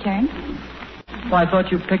tax return. Well, I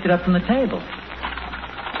thought you picked it up from the table.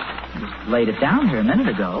 You just laid it down here a minute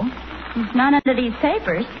ago. It's not under these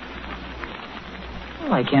papers.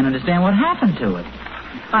 Well, I can't understand what happened to it.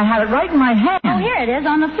 I had it right in my hand. Oh, here it is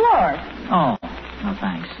on the floor. Oh, no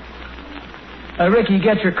thanks. Ricky,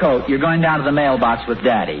 get your coat. You're going down to the mailbox with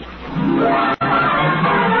Daddy.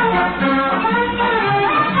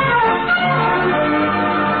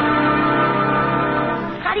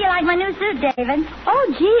 How do you like my new suit, David?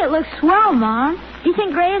 Oh, gee, it looks swell, Mom. Do you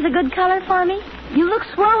think gray is a good color for me? You look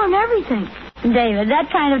swell in everything. David, that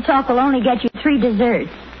kind of talk will only get you 3 desserts.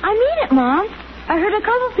 I mean it, Mom. I heard a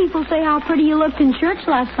couple people say how pretty you looked in church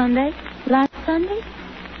last Sunday. Last Sunday?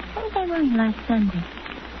 What was I wearing last Sunday?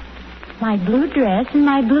 My blue dress and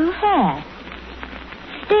my blue hat.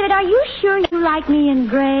 David, are you sure you like me in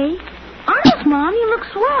gray? Honest, Mom, you look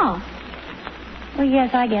swell. Well,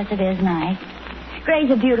 yes, I guess it is nice.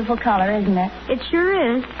 Gray's a beautiful color, isn't it? It sure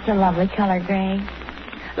is. It's a lovely color, gray.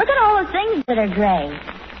 Look at all the things that are gray.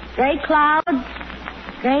 Gray clouds,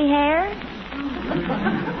 gray hair,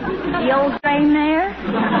 the old gray mare.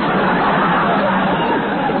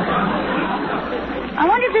 I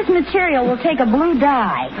wonder if this material will take a blue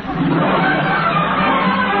dye.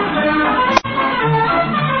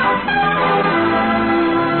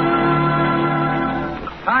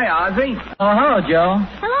 Hi, Ozzie. Oh, hello, Joe.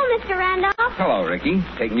 Hello, Mr. Randolph. Hello, Ricky.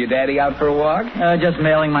 Taking your daddy out for a walk? Just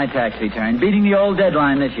mailing my tax return. Beating the old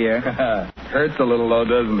deadline this year. Hurts a little, though,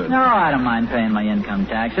 doesn't it? No, I don't mind paying my income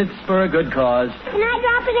tax. It's for a good cause. Can I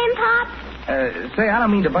drop it in, Pop? Say, I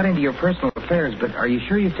don't mean to butt into your personal affairs, but are you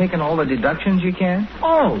sure you've taken all the deductions you can?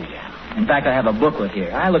 Oh, yeah. In fact, I have a booklet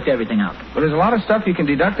here. I looked everything up. But there's a lot of stuff you can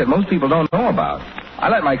deduct that most people don't know about. I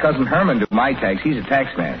let my cousin Herman do my tax. He's a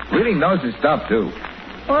tax man. Really knows his stuff, too.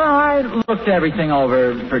 Well, I looked everything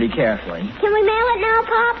over pretty carefully. Can we mail it now,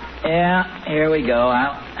 Pop? Yeah, here we go.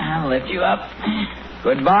 I'll lift you up.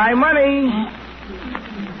 Goodbye, money.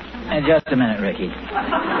 Just a minute, Ricky.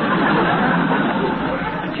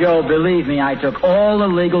 Joe, believe me, I took all the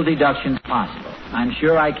legal deductions possible. I'm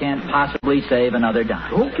sure I can't possibly save another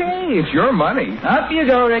dime. Okay, it's your money. Up you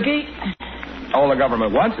go, Ricky. All the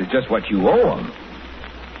government wants is just what you owe them.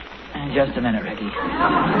 Just a minute, Ricky.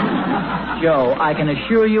 Joe, I can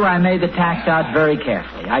assure you I made the tax out very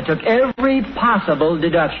carefully. I took every possible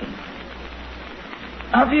deduction.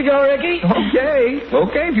 Up you go, Ricky.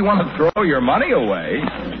 Okay, if you want to throw your money away.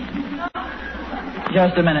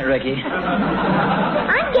 Just a minute, Ricky.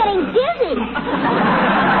 I'm getting dizzy.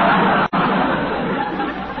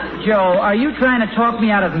 Joe, are you trying to talk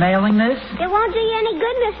me out of mailing this? It won't do you any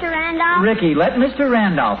good, Mr. Randolph. Ricky, let Mr.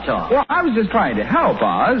 Randolph talk. Well, I was just trying to help,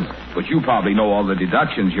 Oz. But you probably know all the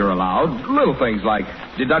deductions you're allowed. Little things like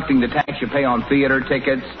deducting the tax you pay on theater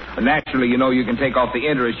tickets. Naturally, you know you can take off the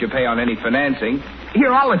interest you pay on any financing.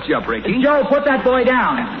 Here, I'll let you up, Ricky. Joe, put that boy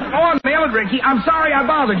down. Go on, mail it, Ricky. I'm sorry I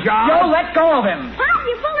bothered you. Joe, let go of him. Pop,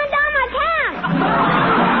 you're pulling down my pants.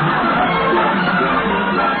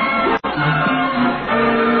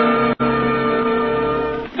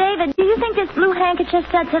 David, do you think this blue handkerchief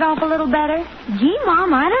sets it off a little better? Gee,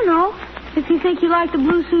 Mom, I don't know. If you think you like the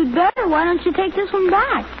blue suit better, why don't you take this one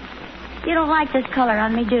back? You don't like this color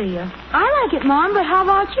on me, do you? I like it, Mom, but how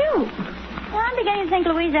about you? Well, I'm beginning to think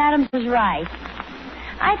Louise Adams was right.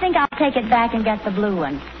 I think I'll take it back and get the blue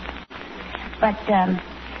one. But,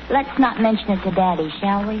 let's not mention it to Daddy,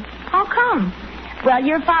 shall we? How come? Well,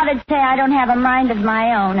 your father'd say I don't have a mind of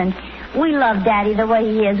my own, and we love Daddy the way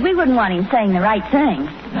he is. We wouldn't want him saying the right thing.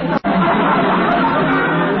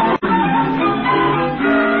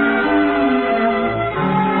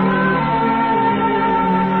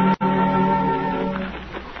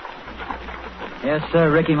 Yes, sir,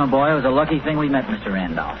 Ricky, my boy. It was a lucky thing we met Mr.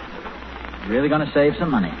 Randolph. Really going to save some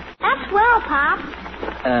money. That's well, Pop.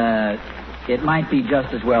 It might be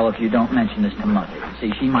just as well if you don't mention this to Mother.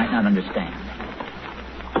 See, she might not understand.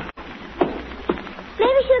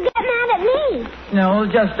 Maybe she'll get mad at me. No,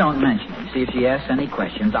 just don't mention it. See, if she asks any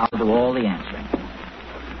questions, I'll do all the answering.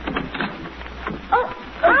 Oh,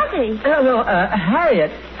 Ozzie.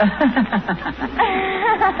 Harriet.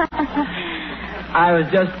 I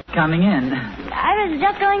was just coming in. I was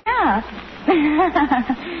just going up.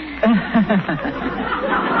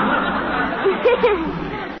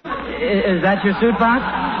 Is that your suit box?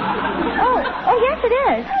 Oh, yes, it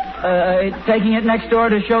is. Taking it next door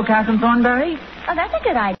to show Catherine Thornberry? Oh, that's a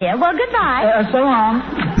good idea. Well, goodbye. So long.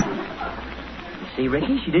 You see,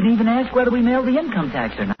 Ricky, she didn't even ask whether we mailed the income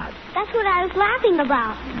tax or not. That's what I was laughing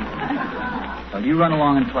about. Well, you run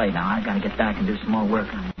along and play now. I've got to get back and do some more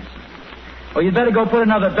work on this. Well, you'd better go put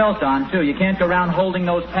another belt on, too. You can't go around holding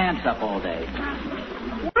those pants up all day.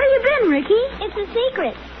 Where you been, Ricky? It's a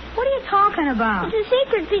secret. What are you talking about? It's a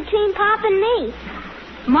secret between Pop and me.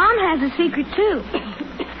 Mom has a secret, too.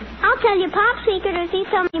 I'll tell you Pop's secret if you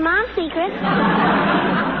tell me Mom's secret.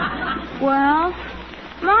 Well,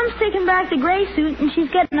 Mom's taking back the gray suit and she's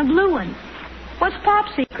getting a blue one. What's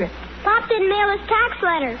Pop's secret? Pop didn't mail his tax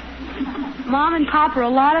letter. Mom and Pop are a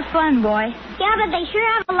lot of fun, boy. Yeah, but they sure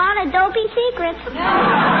have a lot of dopey secrets.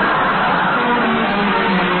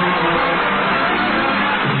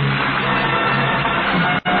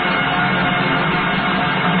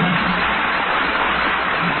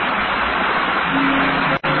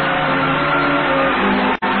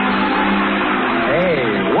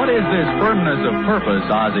 Hey, what is this firmness of purpose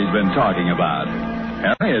Ozzy's been talking about?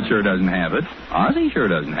 Harriet sure doesn't have it. Ozzy sure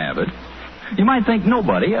doesn't have it. You might think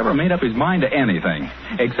nobody ever made up his mind to anything,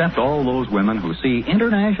 except all those women who see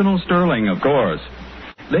International Sterling, of course.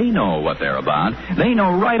 They know what they're about. They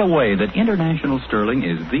know right away that International Sterling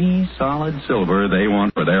is the solid silver they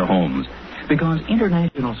want for their homes. Because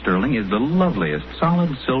International Sterling is the loveliest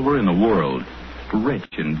solid silver in the world.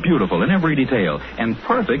 Rich and beautiful in every detail, and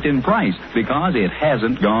perfect in price because it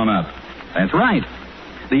hasn't gone up. That's right.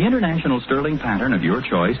 The International Sterling pattern of your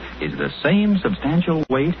choice is the same substantial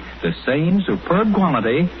weight, the same superb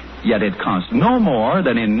quality, yet it costs no more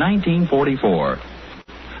than in 1944.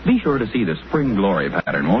 Be sure to see the Spring Glory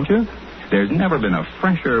pattern, won't you? There's never been a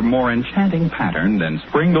fresher, more enchanting pattern than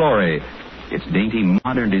Spring Glory. Its dainty,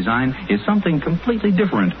 modern design is something completely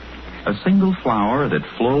different. A single flower that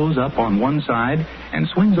flows up on one side and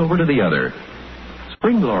swings over to the other.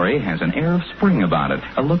 Spring Glory has an air of spring about it,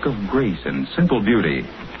 a look of grace and simple beauty.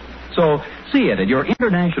 So, see it at your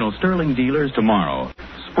International Sterling dealers tomorrow.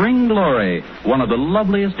 Spring Glory, one of the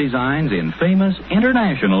loveliest designs in famous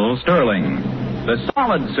International Sterling. The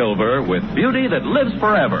solid silver with beauty that lives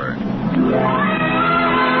forever.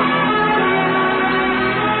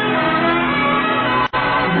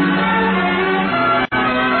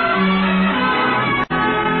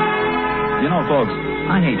 You know, folks,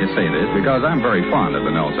 I hate to say this because I'm very fond of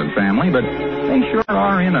the Nelson family, but they sure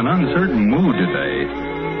are in an uncertain mood today.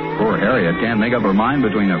 Poor Harriet can't make up her mind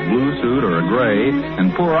between a blue suit or a gray,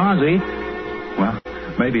 and poor Ozzie, well,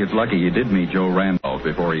 maybe it's lucky he did meet Joe Randolph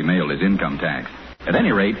before he mailed his income tax. At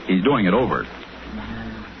any rate, he's doing it over.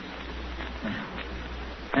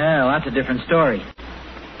 Well, that's a different story.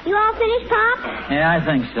 You all finished, Pop? Yeah, I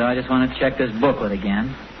think so. I just want to check this booklet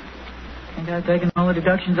again. I think I've taken all the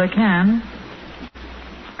deductions I can.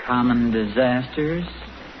 Common disasters.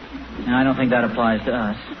 No, I don't think that applies to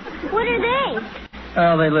us. What are they?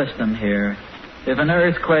 Well, they list them here. If an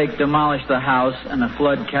earthquake demolished the house and a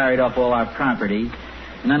flood carried off all our property,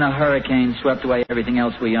 and then a hurricane swept away everything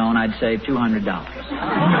else we own, I'd save $200.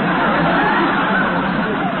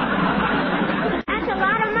 That's a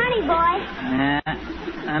lot of money, boy.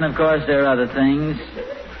 And, of course, there are other things.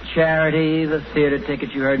 Charity, the theater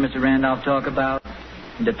tickets you heard Mr. Randolph talk about,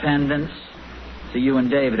 dependents. So you and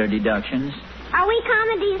David are deductions. Are we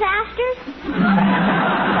common disasters?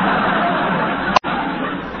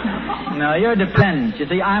 No, you're dependents. You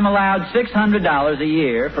see, I'm allowed $600 a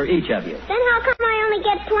year for each of you. Then how come I only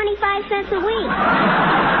get 25 cents a week?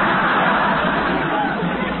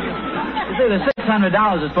 You see, the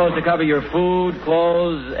 $600 is supposed to cover your food,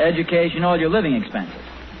 clothes, education, all your living expenses.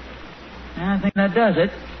 I think that does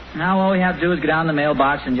it. Now all we have to do is go down the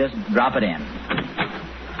mailbox and just drop it in.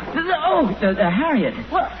 Oh, Harriet.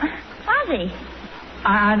 Well, Ozzie.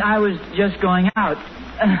 I was just going out.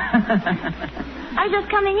 I was just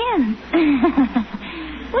coming in.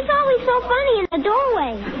 What's always so funny in the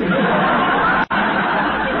doorway?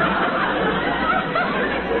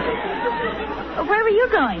 Where were you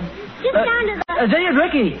going? Just down to the... There's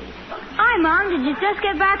Ricky. Hi, Mom. Did you just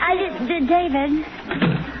get back? I did, David.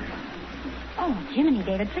 Oh, Jiminy,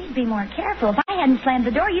 David, please be more careful. If I hadn't slammed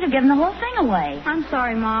the door, you'd have given the whole thing away. I'm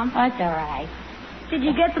sorry, Mom. That's all right. Did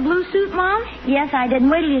you get the blue suit, Mom? Yes, I did.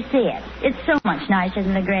 And wait till you see it. It's so much nicer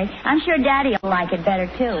than the gray. I'm sure Daddy will like it better,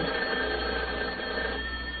 too.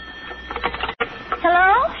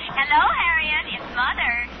 Hello? Hello, Harriet. It's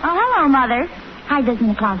Mother. Oh, hello, Mother. Hide this in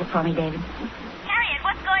the closet for me, David. Harriet,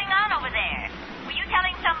 what's going on over there? Were you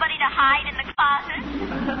telling somebody to hide in the closet?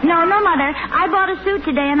 No, Mother. I bought a suit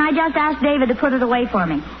today, and I just asked David to put it away for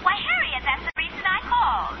me. Why, Harriet, that's the reason I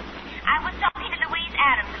called. I was talking to Louise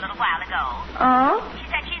Adams a little while ago. Oh? She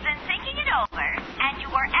said she's been thinking it over, and you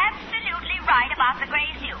were absolutely right about the gray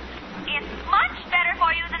suit. It's much better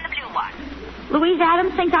for you than the blue one. Louise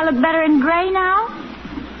Adams thinks I look better in gray now?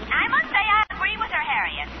 I must say I agree with her,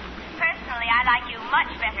 Harriet. Personally, I like you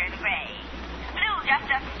much better in gray. Blue just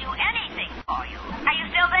doesn't do anything for you. Are you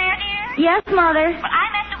still there, dear? Yes, Mother. Well,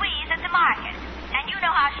 I met Louise at the market, and you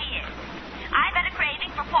know how she is. I've had a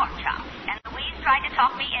craving for pork chops, and Louise tried to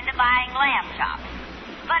talk me into buying lamb chops.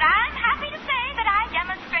 But I'm happy to say that I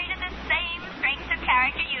demonstrated the same strength of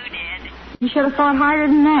character you did. You should have fought harder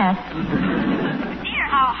than that. Dear,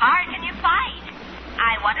 how hard can you fight?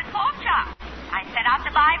 I wanted pork chops. I set out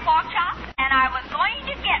to buy pork chops, and I was going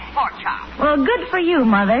to get pork chops. Well, good for you,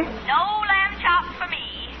 Mother. No lamb chops for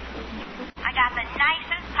me. I got the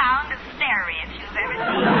nicest pound of spare ribs you've ever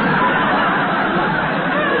seen.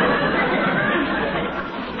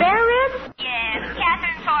 Spare ribs? Yes,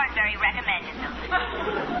 Catherine Thornberry recommended them.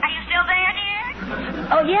 Are you still there, dear?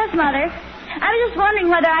 Oh, yes, Mother. I was just wondering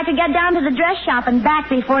whether I could get down to the dress shop and back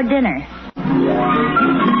before dinner.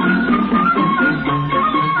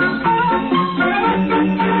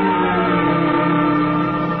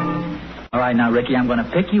 All right, now, Ricky, I'm going to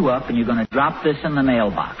pick you up, and you're going to drop this in the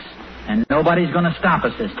mailbox. And nobody's going to stop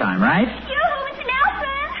us this time, right? Yoo-hoo, Mr.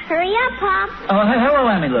 Nelson! Hurry up, Pop. Oh, hello,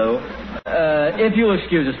 Emmylou. If you'll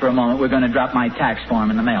excuse us for a moment, we're going to drop my tax form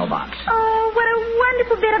in the mailbox. Oh, what a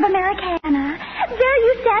wonderful bit of Americana. There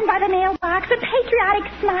you stand by the mailbox, a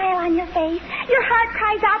patriotic smile on your face. Your heart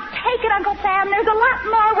cries out, take it, Uncle Sam. There's a lot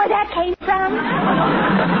more where that came from.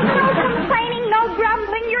 No complaining, no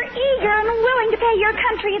grumbling. You're eager and willing to pay your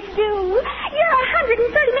country its due. You're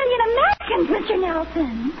 130 million Americans, Mr.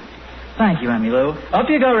 Nelson. Thank you, Emmylou. Up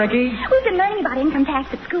you go, Ricky. We've been learning about income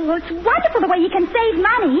tax at school. It's wonderful the way you can save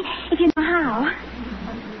money if you know how.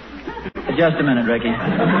 Just a minute, Ricky.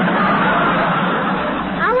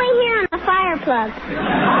 I'll wait here on the fire plug.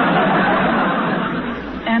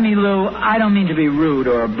 Emmylou, I don't mean to be rude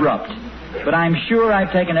or abrupt, but I'm sure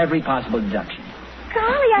I've taken every possible deduction.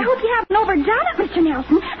 Golly, I hope you haven't overdone it, Mr.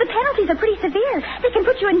 Nelson. The penalties are pretty severe. They can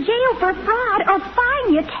put you in jail for fraud or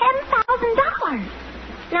fine you $10,000.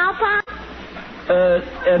 Now, Pop?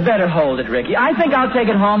 Better hold it, Ricky. I think I'll take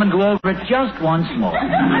it home and go over it just once more.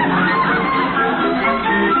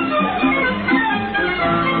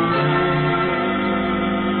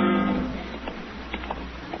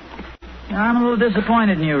 I'm a little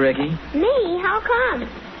disappointed in you, Ricky. Me? How come?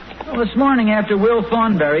 Well, this morning after Will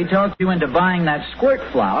Thornberry talked you into buying that squirt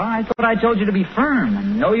flower, I thought I told you to be firm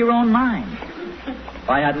and know your own mind. If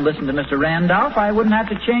I hadn't listened to Mr. Randolph, I wouldn't have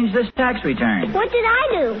to change this tax return. What did I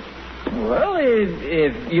do? Well,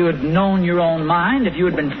 if you had known your own mind, if you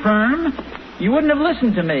had been firm, you wouldn't have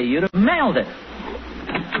listened to me. You'd have mailed it.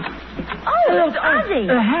 Oh, Ozzie.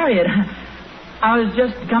 Harriet, I was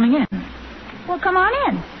just coming in. Well, come on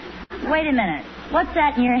in. Wait a minute. What's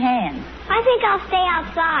that in your hand? I think I'll stay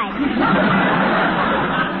outside.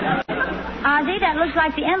 Ozzie, that looks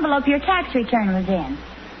like the envelope your tax return was in.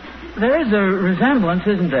 There is a resemblance,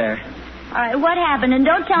 isn't there? All right, what happened? And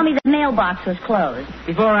don't tell me the mailbox was closed.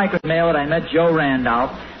 Before I could mail it, I met Joe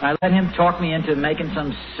Randolph. I let him talk me into making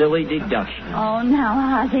some silly deduction. Oh,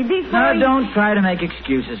 now, Ozzie, before Don't try to make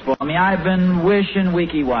excuses for me. I've been wishing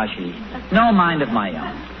weeky-washy. No mind of my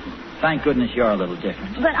own. Thank goodness you're a little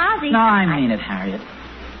different. But, Ozzie... No, I mean it, Harriet.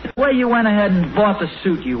 The way you went ahead and bought the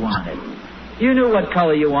suit you wanted. You knew what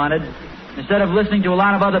color you wanted. Instead of listening to a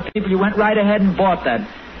lot of other people, you went right ahead and bought that.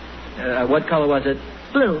 What color was it?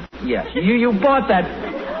 Blue. Yes. You bought that...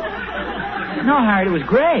 No, Harriet, it was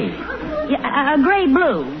gray. Yeah,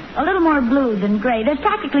 gray-blue. A little more blue than gray. There's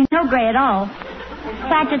practically no gray at all. In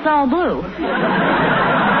fact, it's all blue.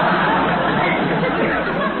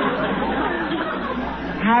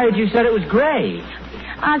 Harriet, you said it was gray.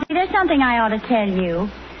 Ozzie, there's something I ought to tell you.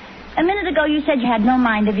 A minute ago, you said you had no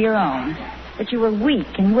mind of your own. That you were weak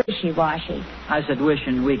and wishy-washy. I said wish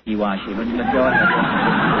and weeky-washy, but go ahead.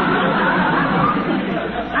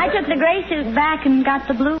 I took the gray suit back and got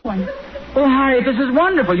the blue one. Oh, Harriet, this is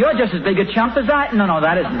wonderful. You're just as big a chump as I... No,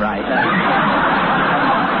 that isn't right.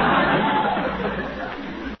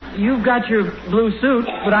 You've got your blue suit,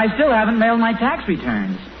 but I still haven't mailed my tax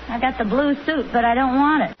returns. I got the blue suit, but I don't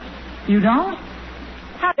want it. You don't?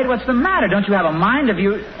 Harriet, what's the matter? Don't you have a mind of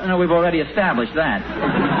you... No, we've already established that.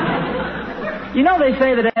 You know, they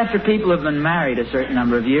say that after people have been married a certain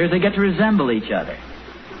number of years, they get to resemble each other.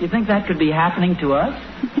 You think that could be happening to us?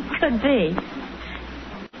 Could be.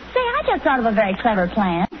 Say, I just thought of a very clever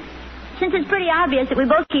plan. Since it's pretty obvious that we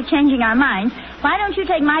both keep changing our minds, why don't you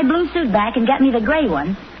take my blue suit back and get me the gray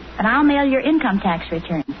one, and I'll mail your income tax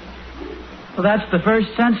return. Well, that's the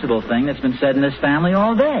first sensible thing that's been said in this family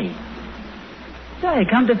all day. Say,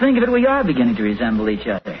 come to think of it, we are beginning to resemble each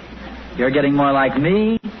other. You're getting more like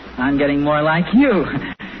me. I'm getting more like you.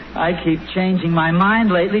 I keep changing my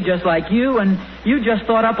mind lately just like you, and you just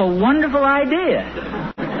thought up a wonderful idea.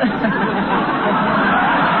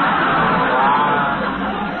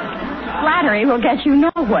 Flattery will get you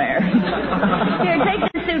nowhere. Here,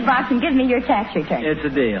 take the suit box and give me your tax return. It's a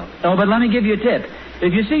deal. Oh, but let me give you a tip.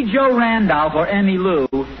 If you see Joe Randolph or Emmy Lou,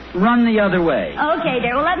 run the other way. Okay,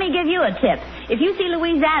 dear. Well, let me give you a tip. If you see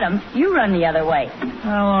Louise Adams, you run the other way.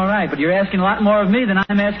 Well, all right, but you're asking a lot more of me than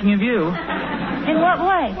I'm asking of you. In what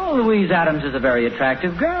way? Well, Louise Adams is a very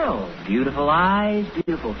attractive girl. Beautiful eyes,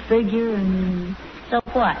 beautiful figure, and... So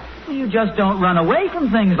what? Well, you just don't run away from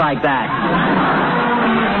things like that.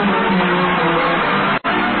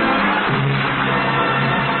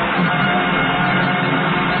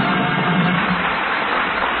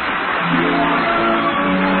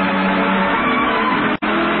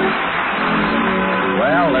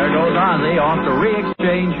 Ozzie off to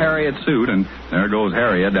re-exchange Harriet's suit, and there goes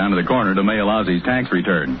Harriet down to the corner to mail Ozzie's tax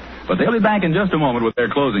return. But they'll be back in just a moment with their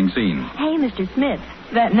closing scene. Hey, Mr. Smith,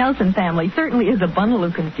 that Nelson family certainly is a bundle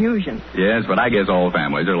of confusion. Yes, but I guess all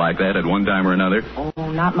families are like that at one time or another.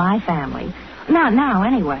 Oh, not my family. Not now,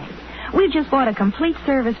 anyway. We've just bought a complete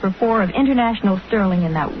service for 4 of International Sterling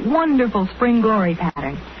in that wonderful Spring Glory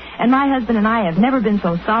pattern. And my husband and I have never been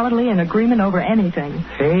so solidly in agreement over anything.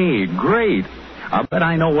 Hey, great. I'll bet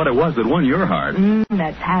I know what it was that won your heart.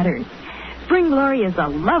 That pattern. Spring Glory is the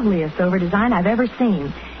loveliest silver design I've ever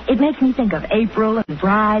seen. It makes me think of April and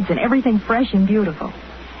brides and everything fresh and beautiful.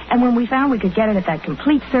 And when we found we could get it at that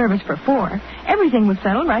complete service for 4, everything was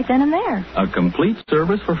settled right then and there. A complete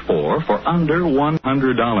service for 4 for under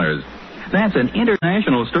 $100. That's an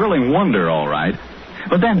International Sterling wonder, all right.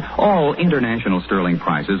 But then all International Sterling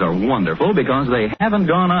prices are wonderful because they haven't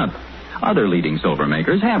gone up. Other leading silver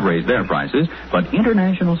makers have raised their prices, but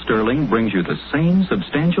International Sterling brings you the same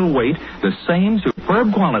substantial weight, the same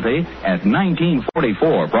superb quality at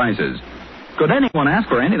 1944 prices. Could anyone ask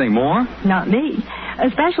for anything more? Not me,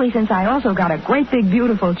 especially since I also got a great big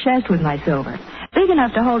beautiful chest with my silver. Big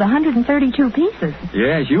enough to hold 132 pieces.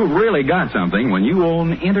 Yes, you've really got something when you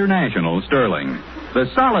own International Sterling.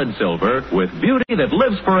 The solid silver with beauty that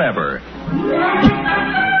lives forever.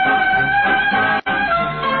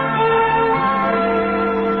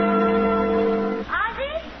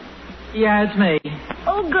 Yeah, it's me.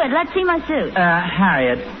 Oh, good. Let's see my suit.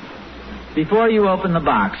 Harriet, before you open the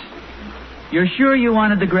box, you're sure you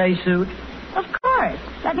wanted the gray suit? Of course.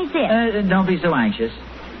 Let me see it. Don't be so anxious.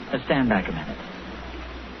 Stand back a minute.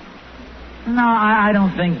 No, I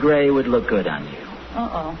don't think gray would look good on you.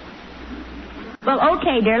 Uh-oh. Well,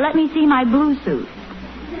 okay, dear. Let me see my blue suit.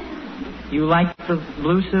 You like the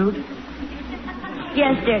blue suit?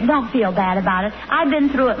 Yes, dear. Don't feel bad about it. I've been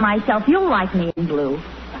through it myself. You'll like me in blue.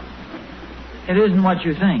 It isn't what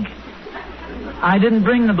you think. I didn't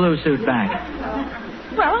bring the blue suit back.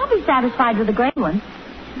 Well, I'll be satisfied with the gray one.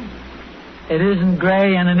 It isn't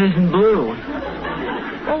gray and it isn't blue.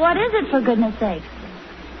 Well, what is it, for goodness sake?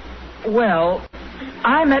 Well,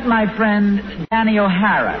 I met my friend Danny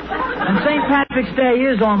O'Hara, and St. Patrick's Day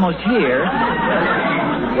is almost here.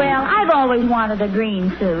 Well, I've always wanted a green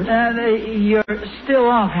suit. You're still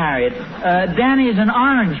off, Harriet. Danny's an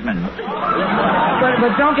orangeman.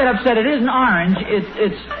 But don't get upset. It isn't orange.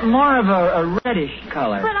 It's more of a reddish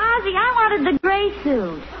color. But, Ozzie, I wanted the gray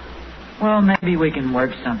suit. Well, maybe we can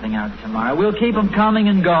work something out tomorrow. We'll keep them coming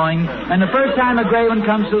and going, and the first time a gray one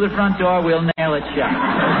comes through the front door, we'll nail it shut.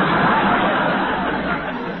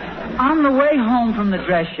 On the way home from the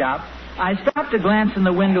dress shop, I stopped to glance in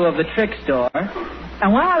the window of the trick store,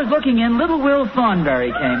 and while I was looking in, little Will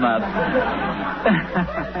Thornberry came up.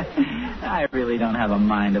 I really don't have a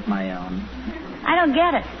mind of my own. I don't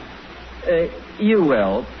get it. You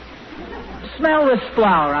will. Smell this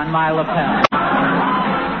flower on my lapel.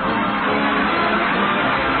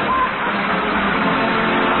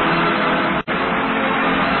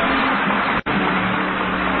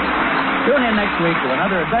 Tune in next week to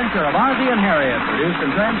another adventure of Ozzie and Harriet, produced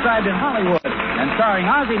and transcribed in Hollywood, and starring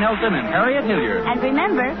Ozzie Nelson and Harriet Hilliard. And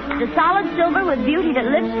remember, the solid silver with beauty that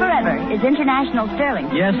lives forever is International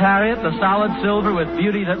Sterling. Yes, Harriet, the solid silver with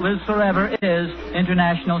beauty that lives forever is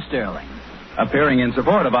International Sterling. Appearing in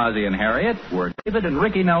support of Ozzie and Harriet were David and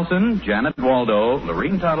Ricky Nelson, Janet Waldo,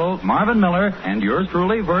 Lorene Tuttle, Marvin Miller, and yours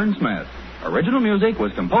truly, Vern Smith. Original music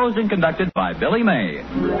was composed and conducted by Billy May.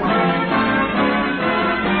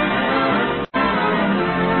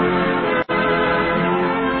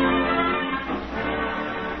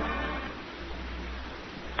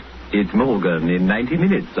 It's Morgan in 90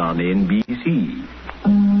 Minutes on NBC.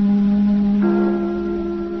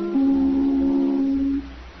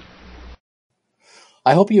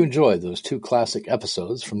 I hope you enjoyed those two classic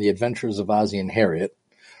episodes from The Adventures of Ozzie and Harriet.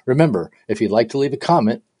 Remember, if you'd like to leave a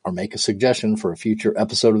comment or make a suggestion for a future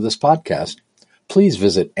episode of this podcast, please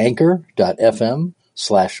visit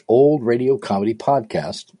anchor.fm/Old Radio Comedy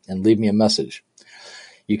Podcast and leave me a message.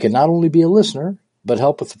 You can not only be a listener, but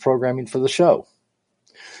help with the programming for the show.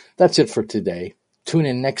 That's it for today. Tune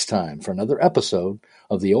in next time for another episode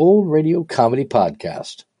of the Old Radio Comedy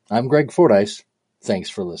Podcast. I'm Greg Fordyce.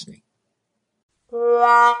 Thanks for listening.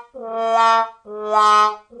 La la la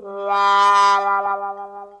la la la la.